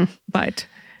know. But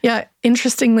yeah,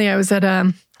 interestingly, I was at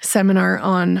a seminar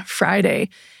on Friday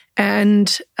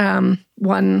and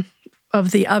one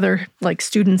of the other like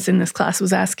students in this class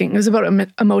was asking. It was about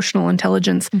emotional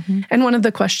intelligence. And one of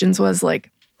the questions was like,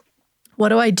 what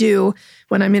do I do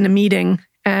when I'm in a meeting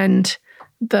and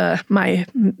my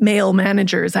male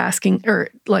manager is asking or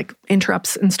like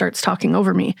interrupts and starts talking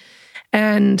over me?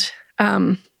 And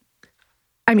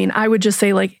I mean, I would just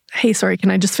say like, hey, sorry, can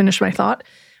I just finish my thought?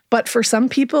 But for some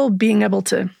people, being able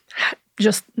to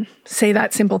just say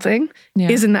that simple thing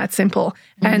isn't that simple.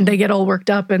 And they get all worked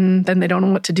up and then they don't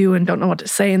know what to do and don't know what to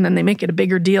say. And then they make it a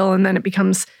bigger deal and then it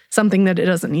becomes something that it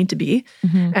doesn't need to be.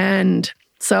 And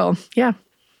so, yeah.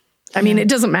 I mean, it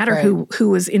doesn't matter who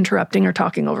was interrupting or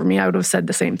talking over me. I would have said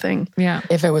the same thing. Yeah.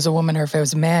 If it was a woman or if it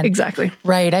was a man. Exactly.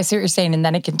 Right. I see what you're saying. And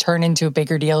then it can turn into a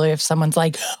bigger deal if someone's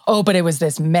like, oh, but it was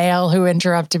this male who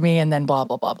interrupted me and then blah,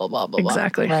 blah, blah, blah, blah, blah.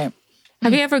 Exactly. Right.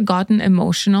 Have you ever gotten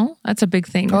emotional? That's a big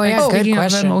thing. Oh, yeah. Speaking Good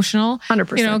question. of emotional,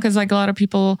 100%. You know, because like a lot of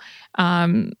people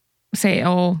say,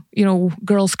 oh, you know,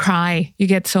 girls cry. You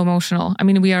get so emotional. I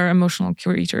mean, we are emotional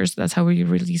creatures. That's how we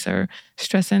release our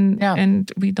stress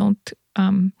and we don't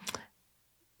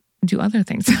do other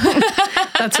things.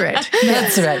 That's right.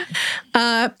 That's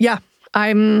right. Yeah.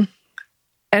 And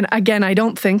again, I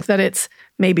don't think that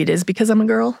maybe it is because I'm a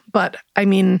girl, but I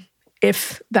mean,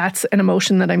 if that's an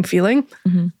emotion that I'm feeling,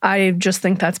 I just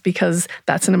think that's because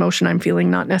that's an emotion I'm feeling,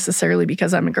 not necessarily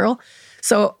because I'm a girl.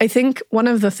 So I think one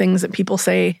of the things that people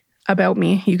say about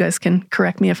me, you guys can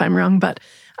correct me if I'm wrong, but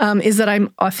is that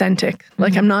I'm authentic.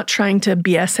 Like I'm not trying to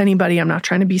BS anybody. I'm not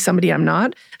trying to be somebody I'm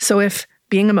not. So if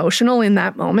being emotional in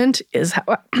that moment is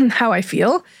how I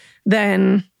feel,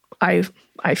 then I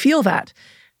feel that.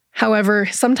 However,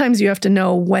 sometimes you have to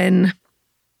know when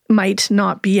might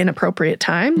not be an appropriate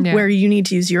time where you need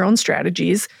to use your own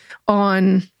strategies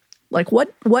on like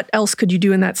what else could you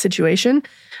do in that situation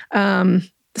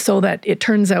so that it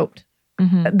turns out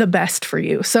the best for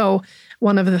you. So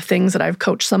one of the things that I've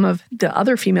coached some of the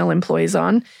other female employees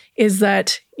on is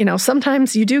that, you know,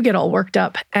 sometimes you do get all worked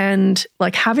up and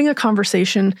like having a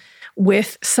conversation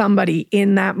with somebody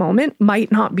in that moment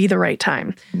might not be the right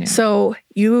time. Yeah. So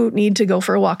you need to go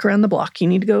for a walk around the block. You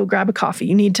need to go grab a coffee.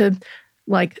 You need to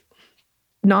like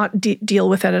not deal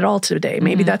with it at all today.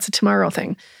 Maybe that's a tomorrow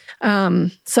thing.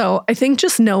 So I think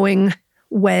just knowing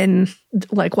when,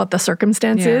 like what the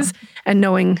circumstance is and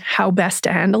knowing how best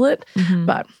to handle it.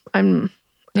 But I'm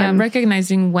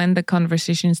recognizing when the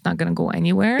conversation is not going to go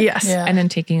anywhere. Yes. Yeah. And then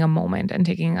taking a moment and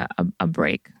taking a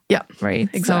break. Yeah. Right.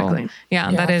 Exactly. So,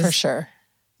 that is for sure.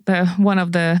 One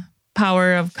of the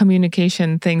power of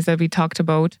communication things that we talked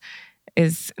about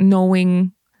is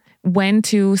knowing when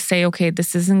to say, okay,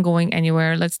 this isn't going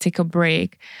anywhere. Let's take a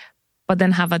break, but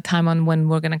then have a time on when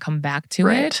we're going to come back to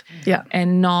it. Yeah.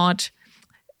 And not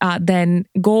then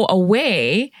go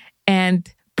away and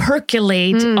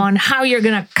percolate on how you're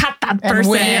going to cut that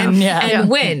person and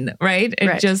win, right?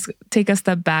 And just take a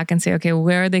step back and say, okay,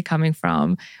 where are they coming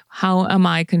from? How am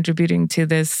I contributing to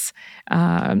this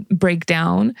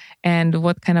breakdown? And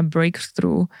what kind of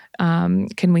breakthrough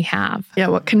can we have? Yeah,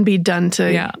 what can be done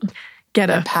to get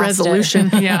a resolution?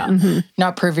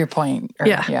 Not prove your point.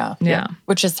 Yeah.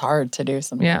 Which is hard to do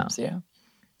sometimes. Yeah.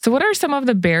 So what are some of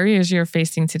the barriers you're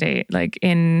facing today? Like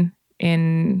in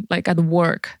like at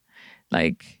work,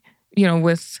 like, you know,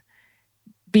 with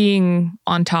being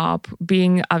on top,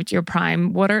 being at your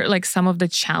prime, what are like some of the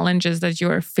challenges that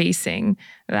you're facing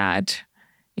that,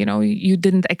 you know, you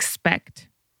didn't expect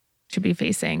to be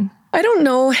facing? I don't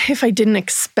know if I didn't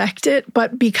expect it,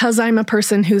 but because I'm a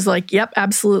person who's like, yep,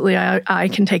 absolutely, I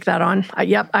can take that on.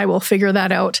 Yep, I will figure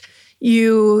that out.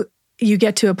 You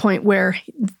get to a point where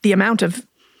the amount of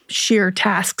sheer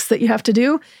tasks that you have to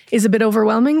do is a bit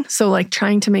overwhelming. So like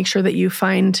trying to make sure that you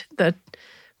find that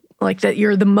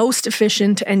you're the most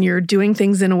efficient and you're doing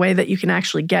things in a way that you can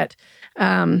actually get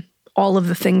all of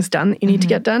the things done that you need to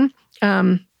get done.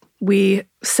 We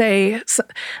say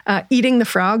eating the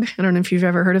frog. I don't know if you've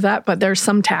ever heard of that, but there's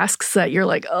some tasks that you're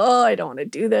like, oh, I don't want to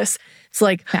do this. It's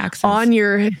like taxes. On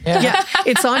your,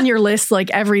 it's on your list like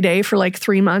every day for like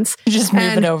 3 months. You just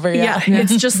move it over.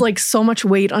 It's just like so much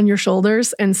weight on your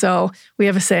shoulders. And so we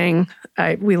have a saying,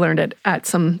 we learned it at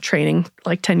some training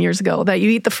like 10 years ago, that you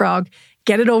eat the frog,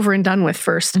 get it over and done with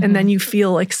first. And then you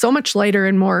feel like so much lighter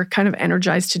and more kind of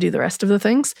energized to do the rest of the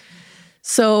things.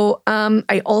 So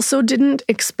I also didn't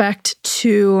expect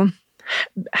to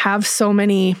have so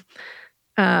many,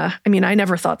 I mean, I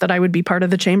never thought that I would be part of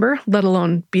the chamber, let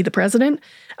alone be the president.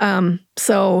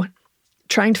 So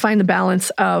trying to find the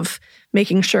balance of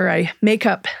making sure I make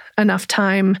up enough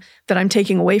time that I'm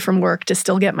taking away from work to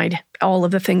still get all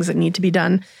of the things that need to be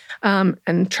done,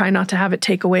 and try not to have it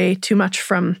take away too much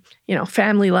from,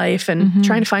 family life, and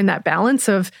trying to find that balance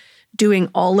of doing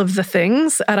all of the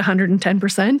things at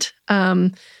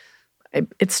 110%.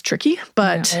 It's tricky,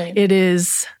 but it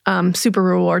is super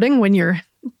rewarding when you're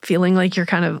feeling like you're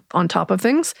kind of on top of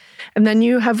things. And then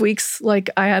you have weeks like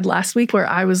I had last week where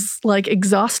I was like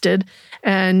exhausted.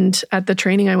 And at the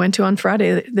training I went to on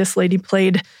Friday, this lady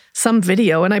played some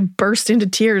video and I burst into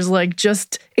tears, like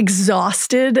just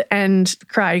exhausted and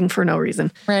crying for no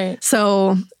reason. Right.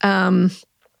 So then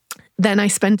I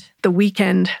spent the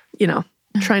weekend,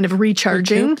 trying to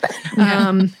recharging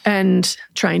and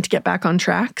trying to get back on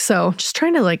track. So just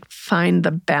trying to like find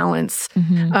the balance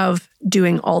of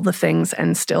doing all the things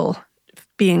and still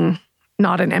being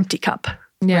not an empty cup.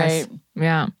 Yes. Right.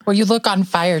 Yeah. Well, you look on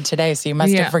fire today, so you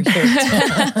must have forgiven.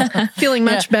 Feeling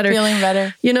much better. Feeling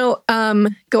better.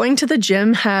 Going to the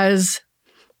gym I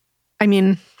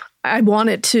want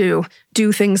it to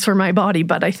do things for my body,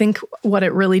 but I think what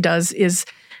it really does is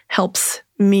helps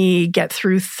me get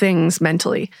through things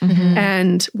mentally.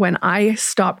 And when I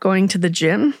stop going to the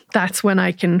gym, that's when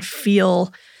I can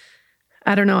feel,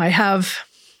 I don't know,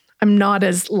 I'm not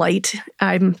as light.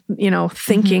 I'm,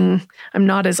 thinking, I'm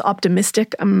not as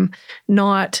optimistic. I'm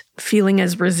not feeling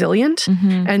as resilient.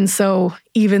 And so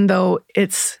even though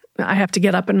I have to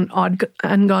get up an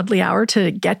ungodly hour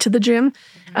to get to the gym,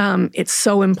 it's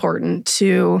so important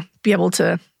to be able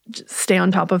to stay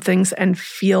on top of things and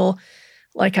feel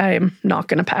like I'm not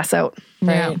going to pass out.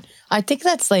 Right. Yeah. I think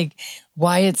that's like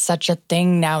why it's such a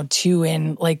thing now too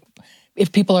in like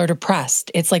if people are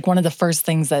depressed, it's like one of the first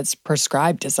things that's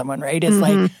prescribed to someone, right? Is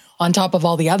like on top of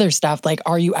all the other stuff, like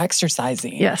are you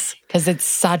exercising? Yes. Because it's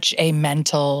such a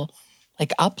mental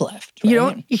like uplift.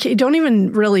 Right? You don't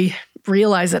even really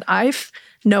realize it. I've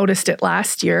noticed it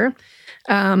last year.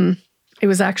 It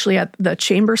was actually at the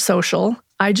Chamber Social.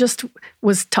 I just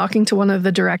was talking to one of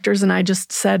the directors and I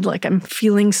just said, like, I'm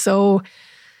feeling so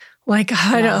like,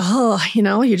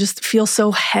 you just feel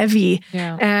so heavy.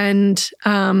 Yeah. And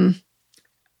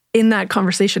in that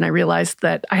conversation, I realized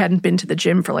that I hadn't been to the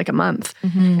gym for like a month.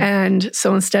 And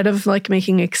so instead of like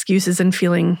making excuses and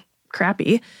feeling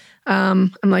crappy,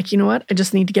 I'm like, you know what? I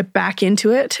just need to get back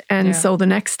into it. And so the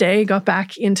next day got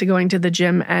back into going to the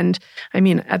gym. And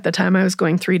at the time I was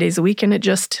going 3 days a week and it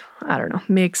just, I don't know,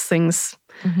 makes things,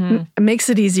 it makes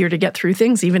it easier to get through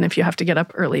things, even if you have to get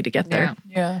up early to get there.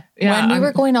 Yeah. When we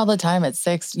were going all the time at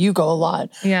 6, you go a lot.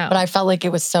 Yeah. But I felt like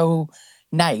it was so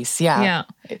nice. Yeah. Yeah.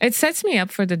 It sets me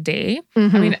up for the day.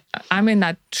 I'm in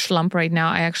that slump right now.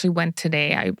 I actually went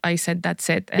today. I said, that's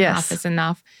it. Enough is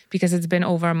enough because it's been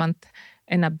over a month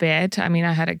and a bit. I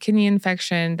had a kidney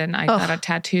infection, then I got a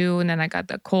tattoo, and then I got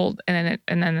the cold, and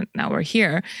then now we're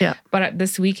here. Yeah. But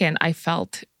this weekend, I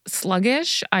felt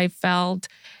sluggish. I felt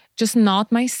just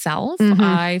not myself.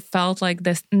 I felt like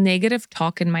this negative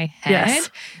talk in my head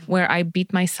where I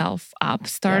beat myself up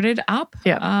started up.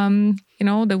 Yeah.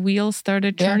 The wheel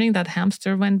started turning. That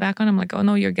hamster went back on. I'm like, oh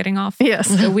no, you're getting off Yes.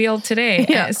 the wheel today.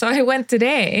 Yeah. So I went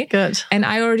today. Good. And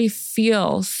I already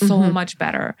feel so much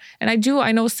better. And I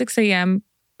know 6 a.m.,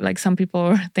 like some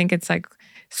people think it's like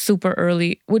super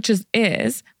early, which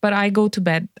is, but I go to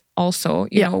bed also,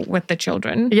 you know, with the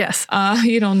children. Yes.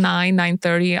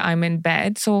 9:30, I'm in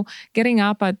bed. So getting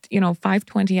up at,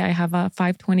 5:20, I have a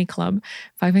 5:20 club,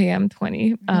 5 a.m.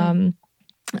 20.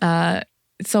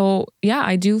 So yeah,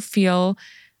 I do feel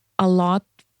a lot.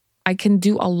 I can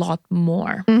do a lot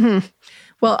more.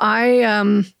 Well,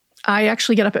 I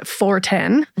actually get up at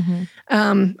 4:10.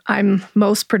 I'm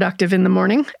most productive in the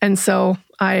morning. And so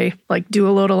I do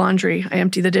a load of laundry. I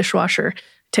empty the dishwasher,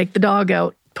 take the dog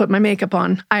out, put my makeup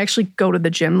on. I actually go to the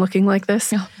gym looking like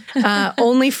this.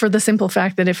 Only for the simple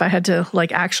fact that if I had to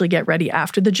actually get ready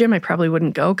after the gym, I probably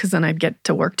wouldn't go because then I'd get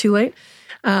to work too late.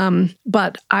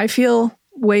 But I feel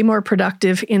way more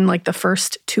productive in the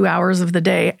first 2 hours of the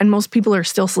day, and most people are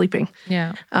still sleeping.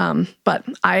 Yeah. But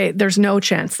there's no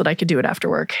chance that I could do it after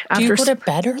work. Do you go to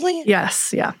bed early?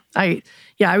 Yes. Yeah.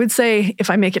 I would say if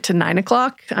I make it to 9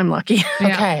 o'clock, I'm lucky.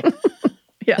 Okay.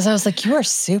 Yeah. Because I was like, you are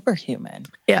superhuman.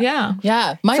 Yeah.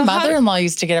 Yeah. My mother-in-law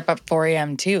used to get up at 4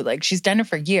 a.m. too. She's done it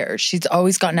for years. She's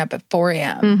always gotten up at 4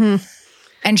 a.m.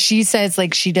 And she says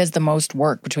she does the most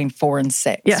work between 4 and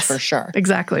 6. Yes. For sure.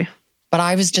 Exactly. But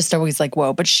I was just always like,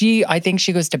 whoa. But I think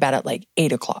she goes to bed at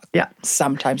 8 o'clock. Yeah.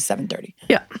 Sometimes 7:30.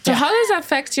 Yeah. So how does that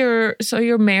affect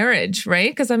your marriage,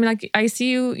 right? Because I see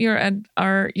you're at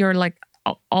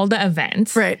all the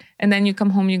events. Right. And then you come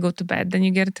home, you go to bed, then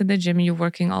you get to the gym, you're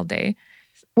working all day.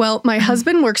 Well, my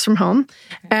husband works from home,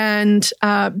 and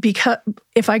because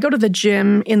if I go to the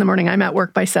gym in the morning, I'm at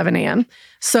work by 7 a.m.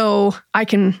 So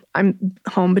I'm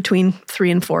home between 3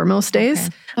 and 4 most days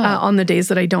on the days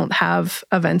that I don't have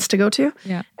events to go to.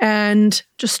 Yeah. And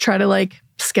just try to like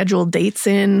schedule dates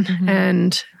in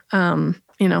and,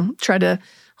 try to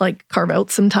like carve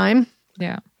out some time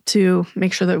to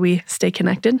make sure that we stay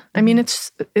connected. I mean,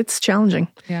 it's challenging.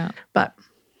 Yeah. But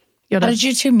how did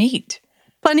you two meet?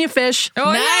 Plenty of fish.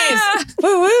 Oh, nice. Yeah.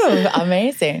 Woo-woo.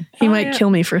 Amazing. He might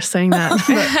kill me for saying that.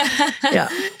 But, yeah.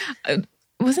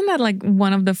 Wasn't that like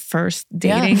one of the first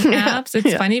dating apps?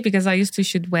 It's funny because I used to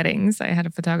shoot weddings. I had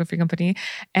a photography company.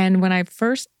 And when I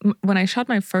shot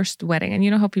my first wedding, and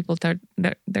you know how people tell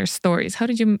their stories, how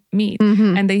did you meet?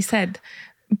 And they said,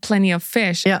 plenty of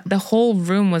fish. Yeah. The whole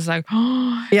room was like,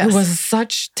 it was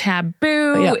such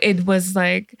taboo. Yeah. It was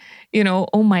like,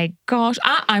 oh my gosh.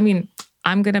 I mean,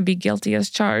 I'm going to be guilty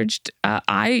as charged.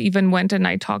 I even went and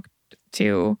I talked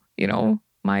to,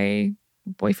 my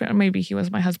boyfriend, or maybe he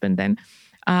was my husband then,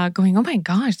 going, oh my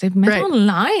gosh, they've met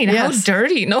online. Yes. How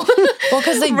dirty. No. Well,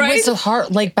 because it was so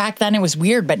hard. Like back then it was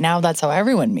weird, but now that's how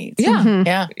everyone meets.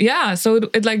 Yeah. Yeah. So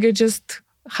it just,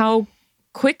 how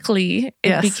quickly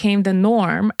it became the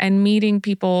norm, and meeting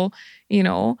people,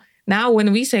 now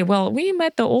when we say, well, we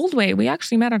met the old way, we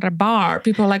actually met at a bar.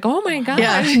 People are like, oh my God.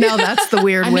 Yeah, no, that's the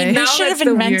weird way. They should have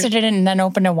invented it and then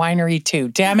opened a winery too.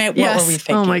 Damn it. What were we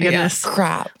thinking? Oh my goodness.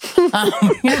 Crap.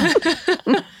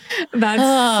 That's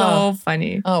so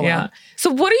funny. Oh, wow. Yeah. So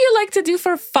what do you like to do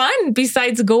for fun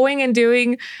besides going and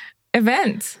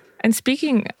events and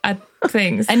speaking at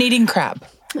things? And eating crab.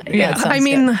 Yeah. I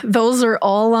mean, those are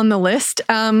all on the list.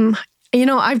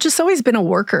 I've just always been a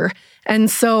worker.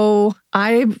 And so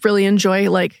I really enjoy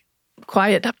like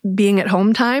quiet being at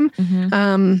home time,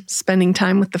 spending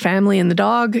time with the family and the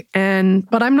dog.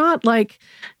 But I'm not like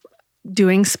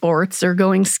doing sports or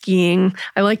going skiing.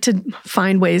 I like to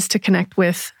find ways to connect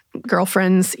with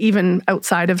girlfriends, even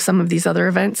outside of some of these other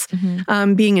events,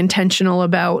 being intentional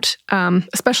about,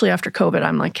 especially after COVID,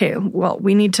 I'm like, okay, well,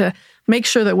 we need to make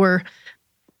sure that we're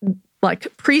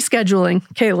like pre-scheduling,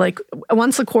 okay, like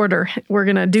once a quarter, we're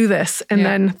going to do this. And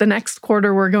then the next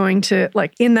quarter, we're going to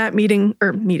like in that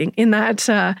in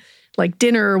that like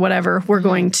dinner or whatever, we're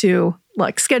going to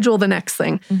like schedule the next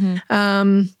thing.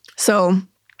 So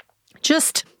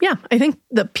just, I think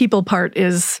the people part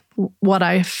is what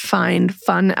I find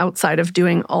fun outside of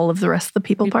doing all of the rest of the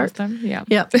people part. Yeah.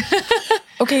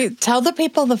 Okay, tell the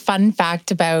people the fun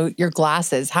fact about your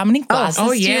glasses. How many glasses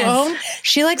do you own?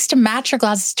 She likes to match her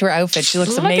glasses to her outfit. She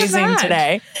looks amazing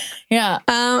today. Yeah.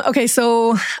 Okay,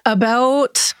 so I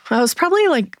was probably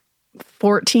like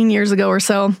 14 years ago or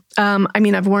so.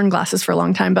 I've worn glasses for a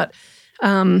long time, but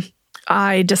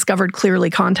I discovered Clearly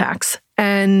contacts.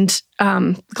 And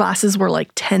glasses were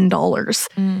like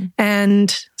 $10.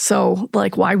 And so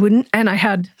like, why wouldn't? And I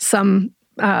had some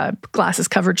glasses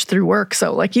coverage through work.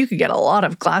 So like you could get a lot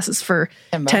of glasses for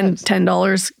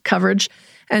 $10 coverage.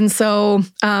 And so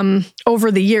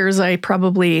over the years, I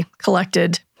probably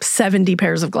collected 70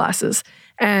 pairs of glasses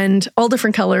and all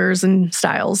different colors and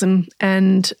styles. And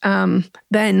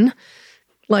then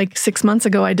like 6 months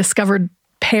ago, I discovered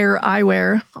Pair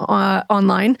Eyewear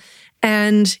online.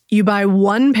 And you buy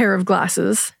one pair of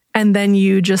glasses and then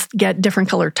you just get different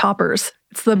colored toppers.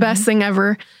 It's the best thing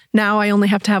ever. Now I only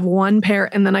have to have one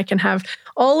pair and then I can have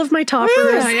all of my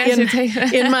toppers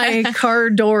in my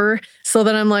car door so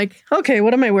that I'm like, okay,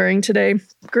 what am I wearing today?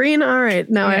 Green? All right.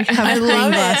 Now I have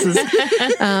green glasses.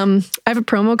 I have a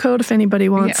promo code if anybody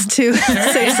wants to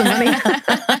save some money.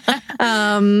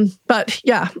 But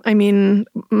yeah,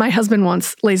 my husband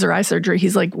wants laser eye surgery.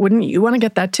 He's like, wouldn't you want to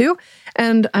get that too?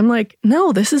 And I'm like,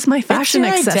 no, this is my fashion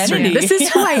accessory. Identity. This is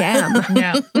who I am.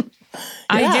 Yeah.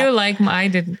 I do like I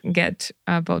did get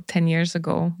about 9 years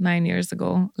ago,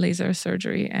 laser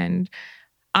surgery. And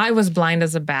I was blind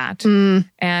as a bat.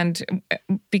 And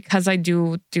because I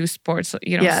do sports,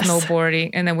 snowboarding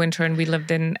in the winter, and we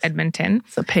lived in Edmonton.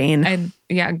 It's a pain. And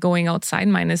going outside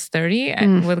 -30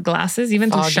 and with glasses,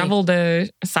 even to shovel the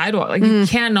sidewalk, like you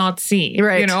cannot see,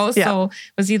 right. So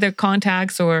it was either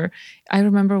contacts or I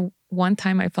remember one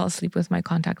time I fell asleep with my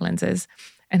contact lenses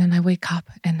and then I wake up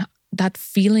and that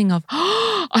feeling of,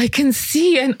 I can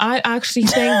see. And I actually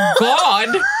thank God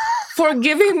for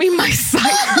giving me my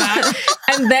sight back.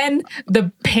 And then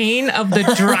the pain of the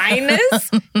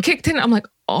dryness kicked in. I'm like,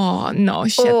 oh no,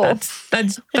 shit,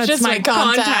 that's my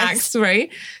contacts, right?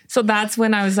 So that's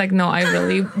when I was like, no, I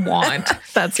really want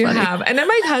to have. And then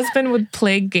my husband would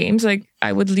play games. Like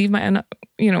I would leave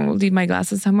my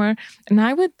glasses somewhere and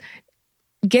I would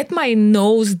get my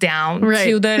nose down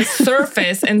to the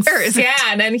surface and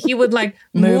scan, and he would like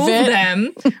move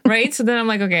them, right? So then I'm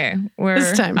like, okay,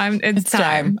 it's time. It's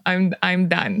time. I'm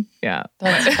done. Yeah,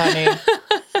 that's funny.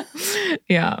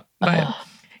 Yeah, but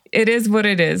it is what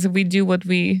it is. We do what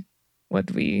we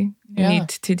need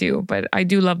to do. But I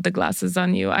do love the glasses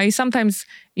on you. I sometimes,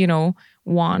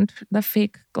 want the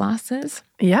fake glasses.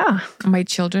 Yeah. My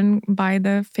children buy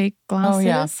the fake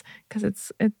glasses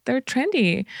because they're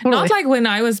trendy. Totally. Not like when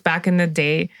I was back in the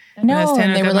day. No,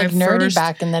 and they were like nerdy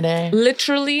back in the day.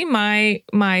 Literally, they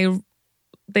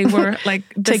were like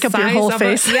the take up your whole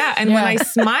face. And when I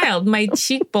smiled, my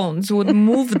cheekbones would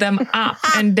move them up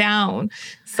and down.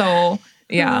 So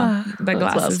the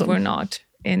glasses were not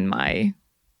in my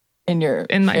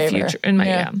future.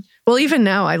 Well, even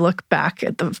now I look back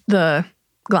at the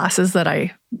glasses that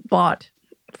I bought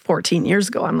 14 years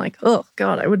ago. I'm like, oh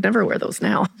God, I would never wear those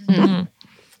now. Mm-hmm.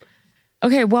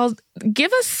 Okay, well,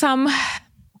 give us some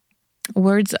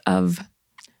words of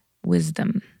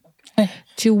wisdom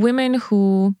to women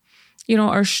who,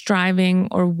 are striving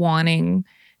or wanting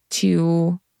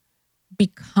to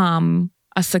become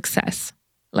a success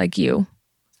like you.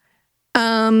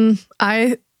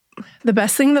 The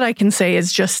best thing that I can say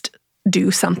is just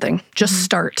do something. Just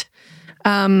start.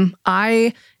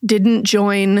 I didn't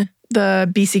join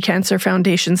the BC Cancer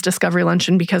Foundation's Discovery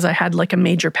Luncheon because I had like a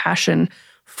major passion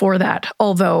for that.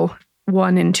 Although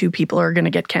 1 in 2 people are going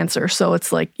to get cancer. So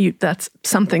it's like, that's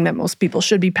something that most people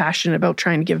should be passionate about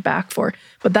trying to give back for.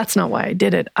 But that's not why I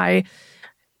did it. I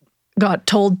got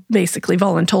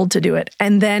voluntold to do it.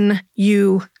 And then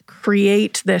you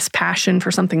create this passion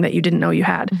for something that you didn't know you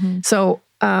had. Mm-hmm. So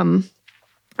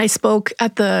I spoke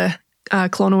at the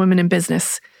Kelowna Women in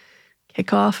Business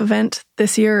kickoff event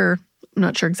this year. I'm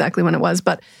not sure exactly when it was,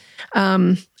 but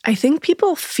I think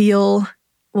people feel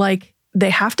like they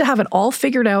have to have it all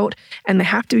figured out and they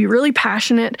have to be really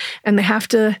passionate and they have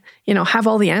to, have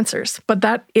all the answers.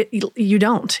 But you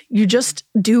don't. You just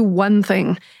do one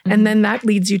thing and then that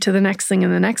leads you to the next thing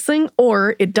and the next thing,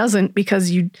 or it doesn't because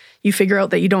you figure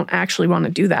out that you don't actually want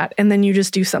to do that and then you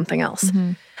just do something else.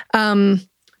 Mm-hmm.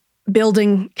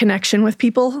 Building connection with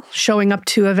people, showing up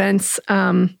to events.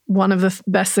 One of the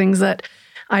best things that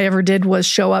I ever did was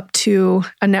show up to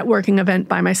a networking event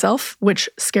by myself, which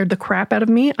scared the crap out of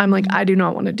me. I'm like, I do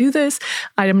not want to do this.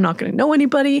 I am not going to know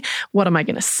anybody. What am I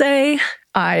going to say?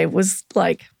 I was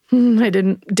like, I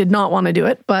did not want to do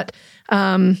it. But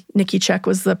Nikki Check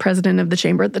was the president of the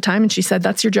chamber at the time. And she said,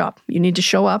 that's your job. You need to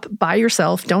show up by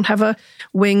yourself. Don't have a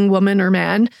wing woman or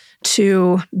man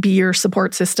to be your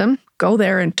support system. Go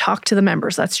there and talk to the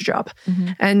members. That's your job.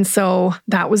 Mm-hmm. And so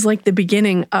that was like the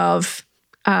beginning of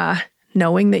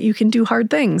knowing that you can do hard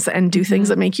things and do things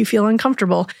that make you feel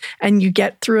uncomfortable, and you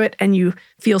get through it and you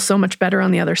feel so much better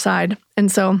on the other side.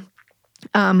 And so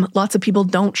lots of people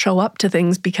don't show up to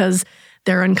things because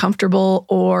they're uncomfortable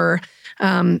or,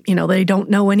 they don't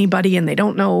know anybody and they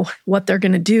don't know what they're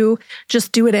going to do.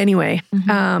 Just do it anyway.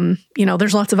 Mm-hmm.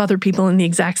 There's lots of other people in the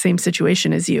exact same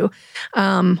situation as you.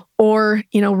 Or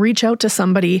reach out to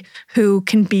somebody who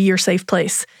can be your safe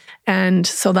place. And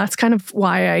so that's kind of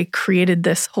why I created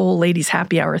this whole ladies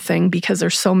happy hour thing, because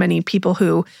there's so many people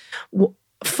who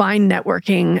find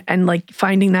networking and like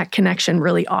finding that connection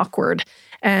really awkward.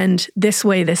 And this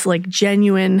way, this like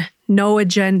genuine, no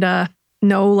agenda,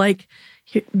 no like,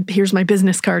 here's my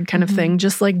business card kind of thing,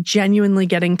 just like genuinely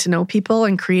getting to know people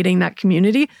and creating that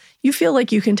community. You feel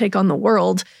like you can take on the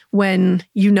world when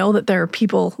you know that there are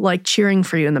people like cheering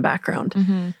for you in the background.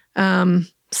 Mm-hmm.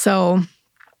 So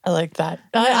I like that.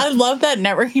 I love that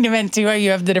networking event too, how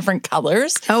you have the different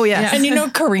colors. Oh, yeah. And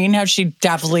Corrine, how she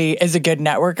definitely is a good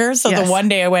networker. So the one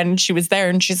day I went and she was there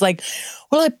and she's like,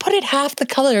 well, I put it half the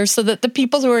color so that the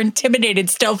people who are intimidated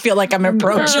still feel like I'm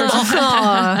approachable.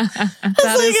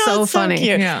 That is so funny. So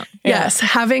yeah. Yes.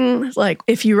 Having like,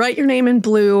 if you write your name in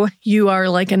blue, you are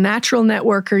like a natural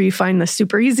networker. You find this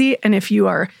super easy. And if you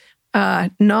are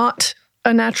not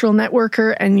a natural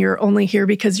networker and you're only here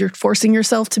because you're forcing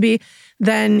yourself to be,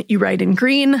 then you write in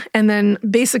green. And then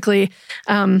basically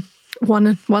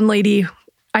one lady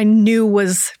I knew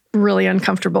was really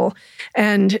uncomfortable.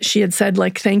 And she had said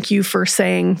like, thank you for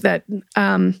saying that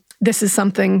this is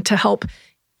something to help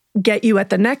get you at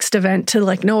the next event to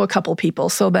like know a couple people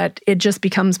so that it just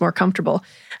becomes more comfortable.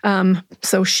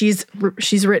 So she's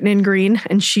written in green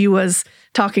and she was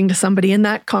talking to somebody and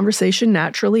that conversation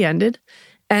naturally ended.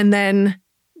 And then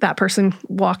that person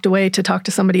walked away to talk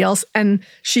to somebody else. And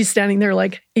she's standing there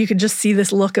like, you could just see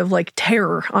this look of like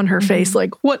terror on her face,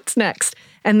 like what's next?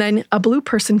 And then a blue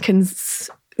person can,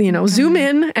 zoom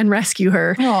in and rescue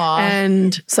her. Aww.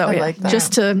 And so like that.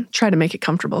 Just to try to make it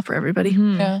comfortable for everybody.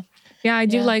 Yeah. Yeah, I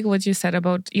do like what you said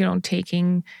about,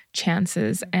 taking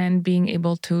chances and being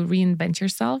able to reinvent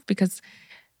yourself, because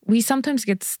we sometimes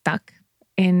get stuck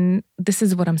in this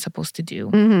is what I'm supposed to do.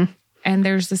 Mm-hmm. And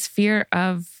there's this fear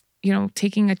of,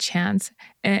 taking a chance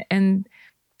and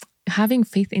having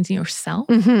faith in yourself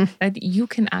that you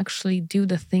can actually do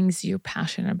the things you're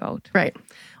passionate about. Right.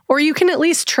 Or you can at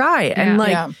least try. And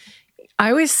I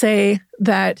always say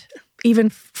that even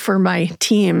for my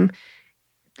team,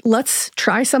 let's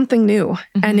try something new.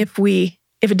 Mm-hmm. And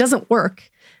if it doesn't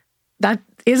work, that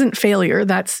isn't failure.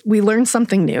 We learn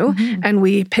something new and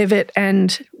we pivot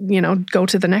and, go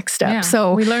to the next step. Yeah.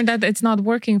 So we learned that it's not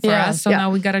working for us. So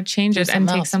now we got to change it and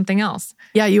take something else.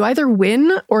 Yeah. You either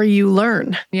win or you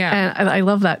learn. Yeah. And I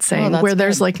love that saying where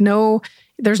there's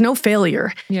there's no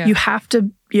failure. Yeah. You have to,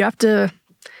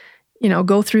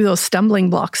 go through those stumbling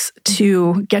blocks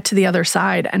to get to the other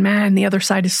side. And man, the other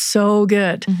side is so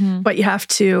good. Mm-hmm. But you have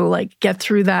to get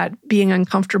through that being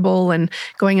uncomfortable and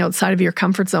going outside of your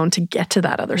comfort zone to get to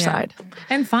that other side.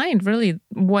 And find really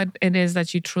what it is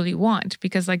that you truly want.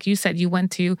 Because like you said, you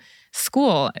went to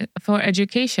school for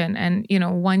education and,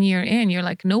 1 year in, you're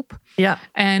like, nope. Yeah.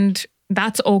 And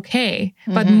that's okay.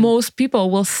 But most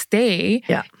people will stay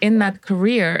in that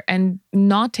career and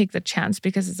not take the chance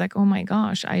because it's like, oh my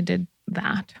gosh, I did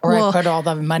that. Or I put all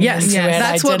the money into it.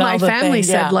 That's what my family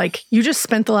said. Yeah. You just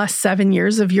spent the last 7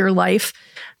 years of your life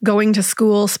going to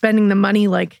school, spending the money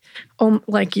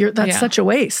that's such a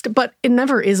waste. But it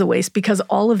never is a waste because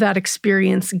all of that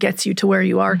experience gets you to where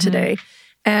you are today.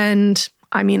 And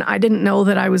I mean, I didn't know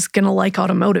that I was going to like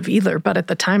automotive either. But at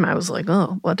the time I was like,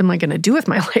 oh, what am I going to do with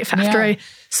my life after I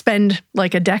spend a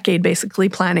decade basically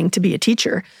planning to be a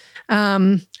teacher?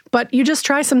 But you just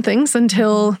try some things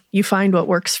until you find what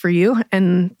works for you.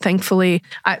 And thankfully,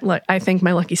 I think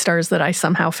my lucky stars that I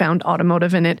somehow found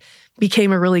automotive and it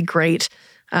became a really great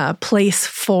place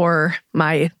for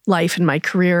my life and my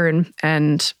career.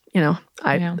 And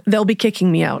they'll be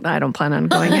kicking me out. I don't plan on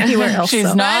going anywhere else.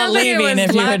 She's not leaving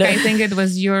if you I think it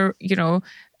was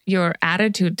your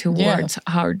attitude towards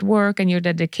hard work and your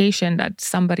dedication that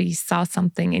somebody saw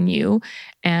something in you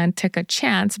and took a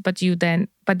chance, but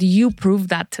you proved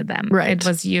that to them. Right. It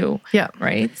was you. Yeah.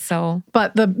 Right. So,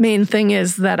 but the main thing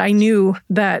is that I knew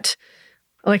that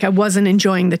I wasn't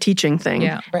enjoying the teaching thing.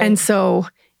 Yeah. Right. And so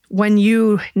when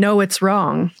you know it's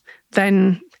wrong,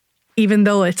 then even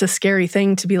though it's a scary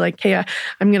thing to be like, hey,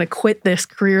 I'm going to quit this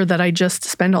career that I just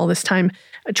spend all this time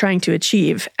trying to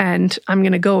achieve, and I'm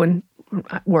going to go and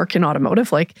work in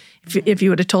automotive. If you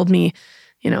would have told me,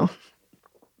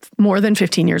 more than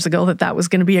 15 years ago that was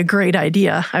going to be a great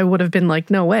idea, I would have been like,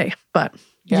 no way. But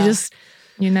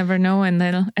you never know, and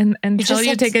until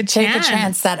you take a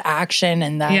chance, that action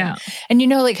and that. And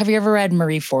have you ever read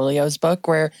Marie Forleo's book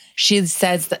where she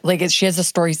says that she has a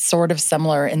story sort of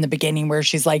similar in the beginning where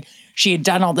she's like, she had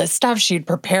done all this stuff, she had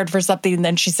prepared for something, and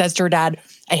then she says to her dad,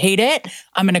 I hate it,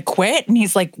 I'm going to quit. And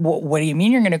he's like, what do you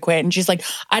mean you're going to quit? And she's like,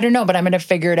 I don't know, but I'm going to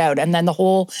figure it out. And then the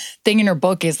whole thing in her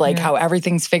book is how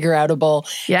everything's figure outable.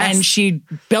 Yes. And she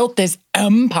built this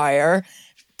empire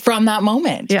from that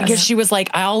moment because she was like,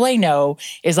 all I know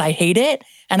is I hate it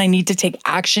and I need to take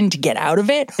action to get out of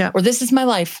it or this is my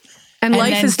life. And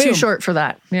life is too short for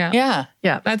that. Yeah.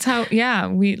 That's how,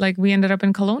 we ended up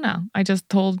in Kelowna. I just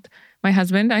told my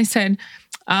husband, I said,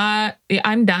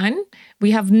 I'm done.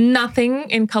 We have nothing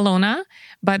in Kelowna,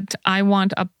 but I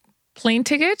want a plane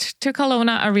ticket to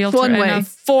Kelowna, a realtor, and a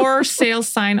for sale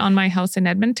sign on my house in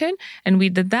Edmonton. And we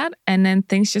did that. And then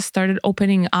things just started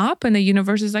opening up and the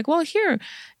universe is like, well, here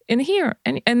and here.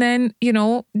 And then,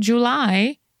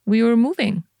 July, we were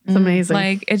moving. It's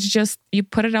amazing. It's just, you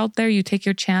put it out there, you take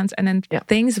your chance, and then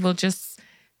things will just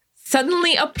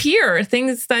suddenly appear.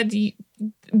 Things that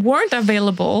weren't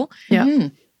available. Yeah.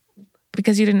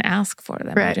 Because you didn't ask for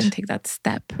them. Right. You didn't take that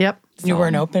step. Yep. So, you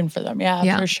weren't open for them.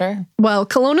 Yeah, for sure. Well,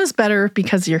 Kelowna's better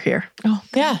because you're here. Oh,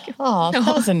 yeah. Oh, that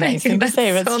was a nice thing to say.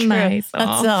 It's so true. Nice.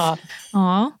 That's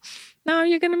now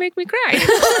you're going to make me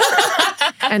cry.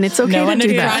 And it's okay to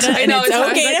do that. I know,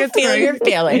 it's okay to feel your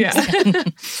feelings. Yeah.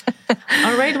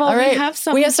 All right. Well,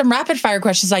 we have some rapid fire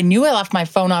questions. I knew I left my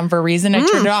phone on for a reason. I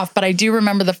turned it off, but I do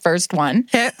remember the first one,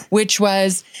 which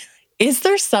was, is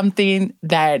there something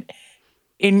that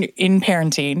in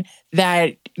parenting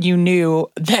that you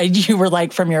knew that you were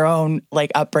like from your own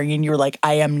upbringing, you were like,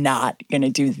 I am not going to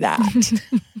do that?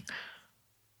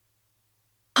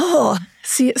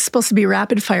 See, it's supposed to be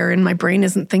rapid fire and my brain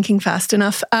isn't thinking fast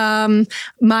enough.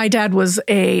 My dad was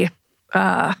a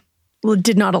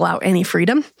did not allow any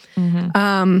freedom.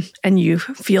 And you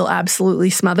feel absolutely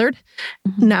smothered.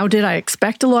 Now, did I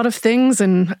expect a lot of things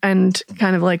and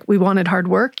kind of like we wanted hard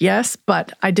work? Yes,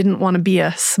 but I didn't want to be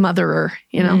a smotherer,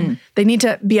 you know. They need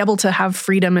to be able to have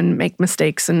freedom and make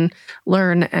mistakes and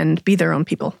learn and be their own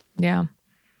people. Yeah.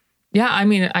 Yeah, I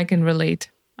mean, I can relate.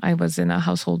 I was in a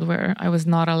household where I was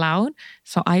not allowed,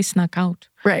 so I snuck out.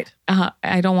 Right.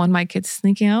 I don't want my kids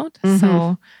sneaking out,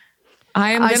 so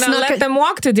I am going to let them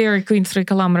walk to Dairy Queen 3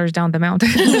 kilometers down the mountain.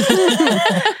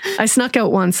 I snuck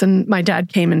out once and my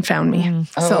dad came and found me.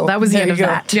 So that was the end of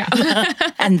that. Yeah.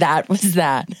 And that was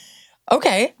that.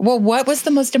 Okay. Well, what was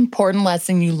the most important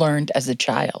lesson you learned as a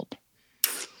child?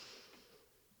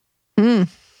 It's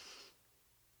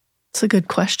a good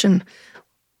question.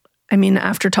 I mean,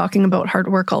 after talking about hard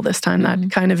work all this time,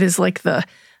 that kind of is like the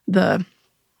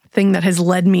thing that has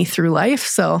led me through life.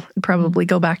 So I'd probably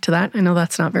go back to that. I know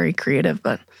that's not very creative,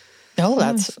 but no,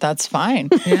 that's fine.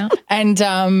 Yeah.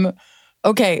 And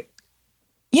okay.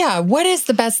 Yeah, what is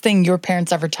the best thing your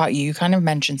parents ever taught you? You kind of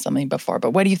mentioned something before,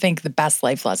 but what do you think the best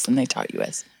life lesson they taught you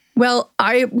is? Well,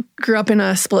 I grew up in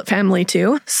a split family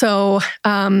too. So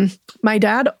my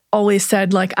dad always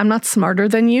said, like, I'm not smarter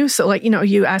than you. So like, you know,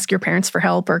 you ask your parents for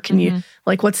help or can you,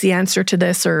 like, what's the answer to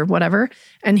this or whatever?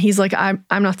 And he's like, I'm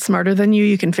not smarter than you.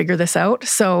 You can figure this out.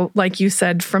 So like you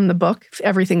said from the book,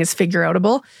 everything is figure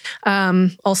outable,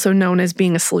 also known as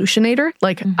being a solutionator.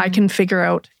 Like I can figure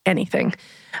out anything.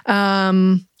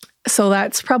 So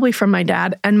that's probably from my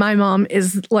dad. And my mom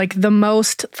is like the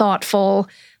most thoughtful,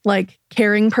 like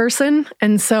caring person.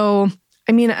 And so,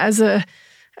 I mean, as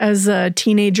a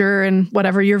teenager and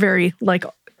whatever, you're very like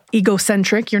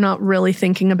egocentric. You're not really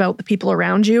thinking about the people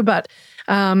around you, but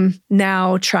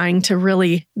now trying to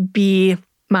really be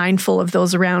mindful of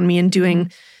those around me and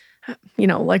doing, you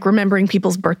know, like remembering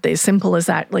people's birthdays, simple as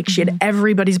that. Like she had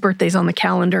everybody's birthdays on the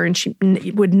calendar and she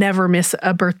would never miss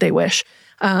a birthday wish.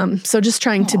 So just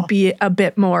trying to be a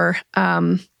bit more,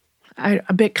 a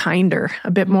bit kinder,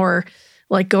 a bit more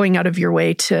like going out of your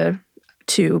way to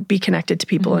be connected to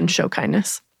people and show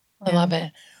kindness. I love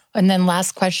it. And then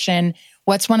last question,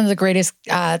 what's one of the greatest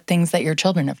things that your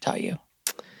children have taught you?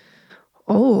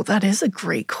 Oh, that is a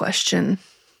great question.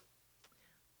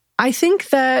 I think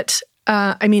that,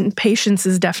 I mean, patience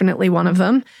is definitely one of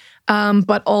them.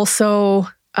 But also,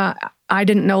 I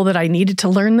didn't know that I needed to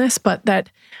learn this, but that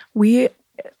we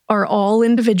are all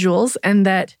individuals and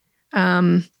that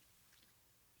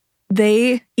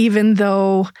they, even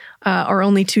though are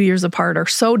only 2 years apart, are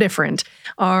so different,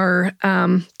 are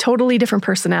totally different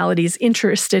personalities,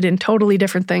 interested in totally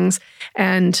different things.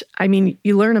 And I mean,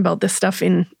 you learn about this stuff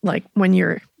in like when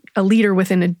you're a leader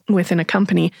within a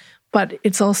company, but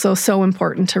it's also so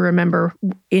important to remember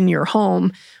in your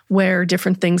home where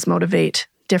different things motivate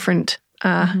different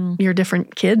your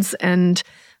different kids, and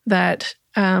that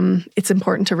it's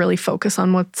important to really focus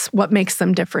on what makes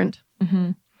them different.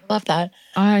 Love that.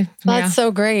 That's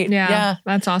so great. Yeah,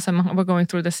 that's awesome. We're going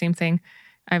through the same thing.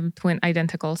 I'm twin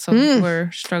identical, so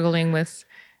we're struggling with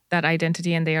that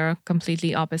identity, and they are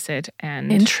completely opposite.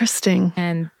 And interesting.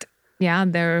 And yeah,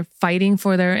 they're fighting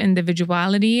for their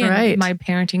individuality. And right. My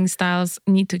parenting styles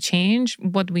need to change.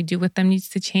 What we do with them needs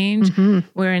to change.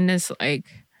 We're in this like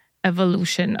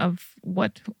evolution of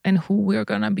what and who we're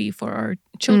gonna be for our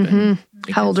children.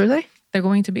 How old are they? They're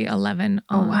going to be 11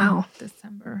 on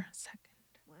December 2nd.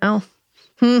 Wow.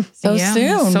 So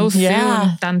soon. So soon.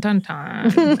 Dun, dun,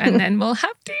 dun. And then we'll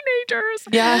have teenagers.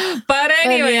 Yeah. But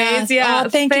anyways,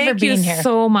 thank you for being here.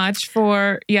 So much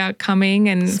for coming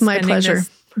and it's my pleasure. This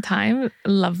time.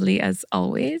 Lovely as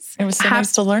always. It was so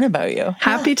nice to learn about you.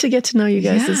 Happy to get to know you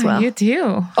guys as well. You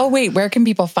too. Oh, wait, where can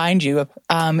people find you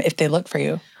if they look for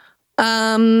you?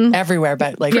 Everywhere,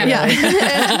 but like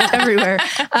everywhere.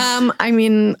 I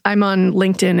mean, I'm on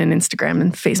LinkedIn and Instagram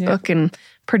and Facebook and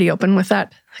pretty open with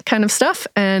that kind of stuff.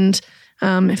 And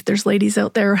if there's ladies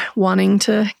out there wanting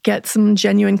to get some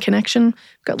genuine connection,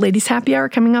 we've got Ladies Happy Hour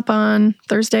coming up on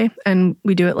Thursday, and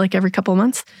we do it like every couple of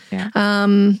months. Yeah.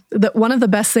 One of the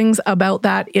best things about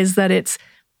that is that it's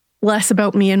less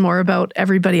about me and more about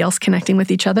everybody else connecting with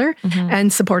each other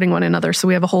and supporting one another. So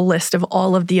we have a whole list of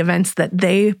all of the events that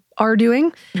they are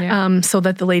doing so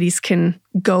that the ladies can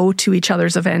go to each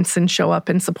other's events and show up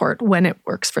and support when it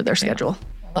works for their schedule.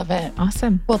 Love it.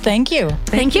 Awesome. Well, thank you.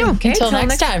 Thank you. Okay, Until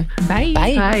next time. Bye.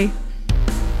 Bye.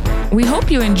 We hope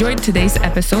you enjoyed today's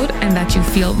episode and that you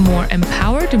feel more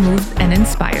empowered, moved, and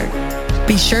inspired.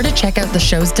 Be sure to check out the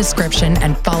show's description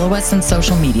and follow us on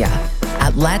social media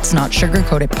at Let's Not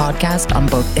Sugarcoat It Podcast on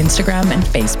both Instagram and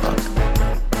Facebook.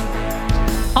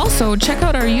 Also, check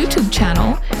out our YouTube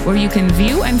channel where you can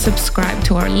view and subscribe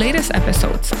to our latest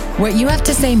episodes. What you have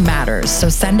to say matters, so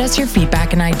send us your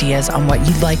feedback and ideas on what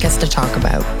you'd like us to talk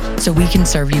about so we can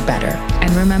serve you better. And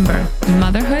remember,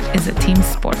 motherhood is a team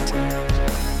sport.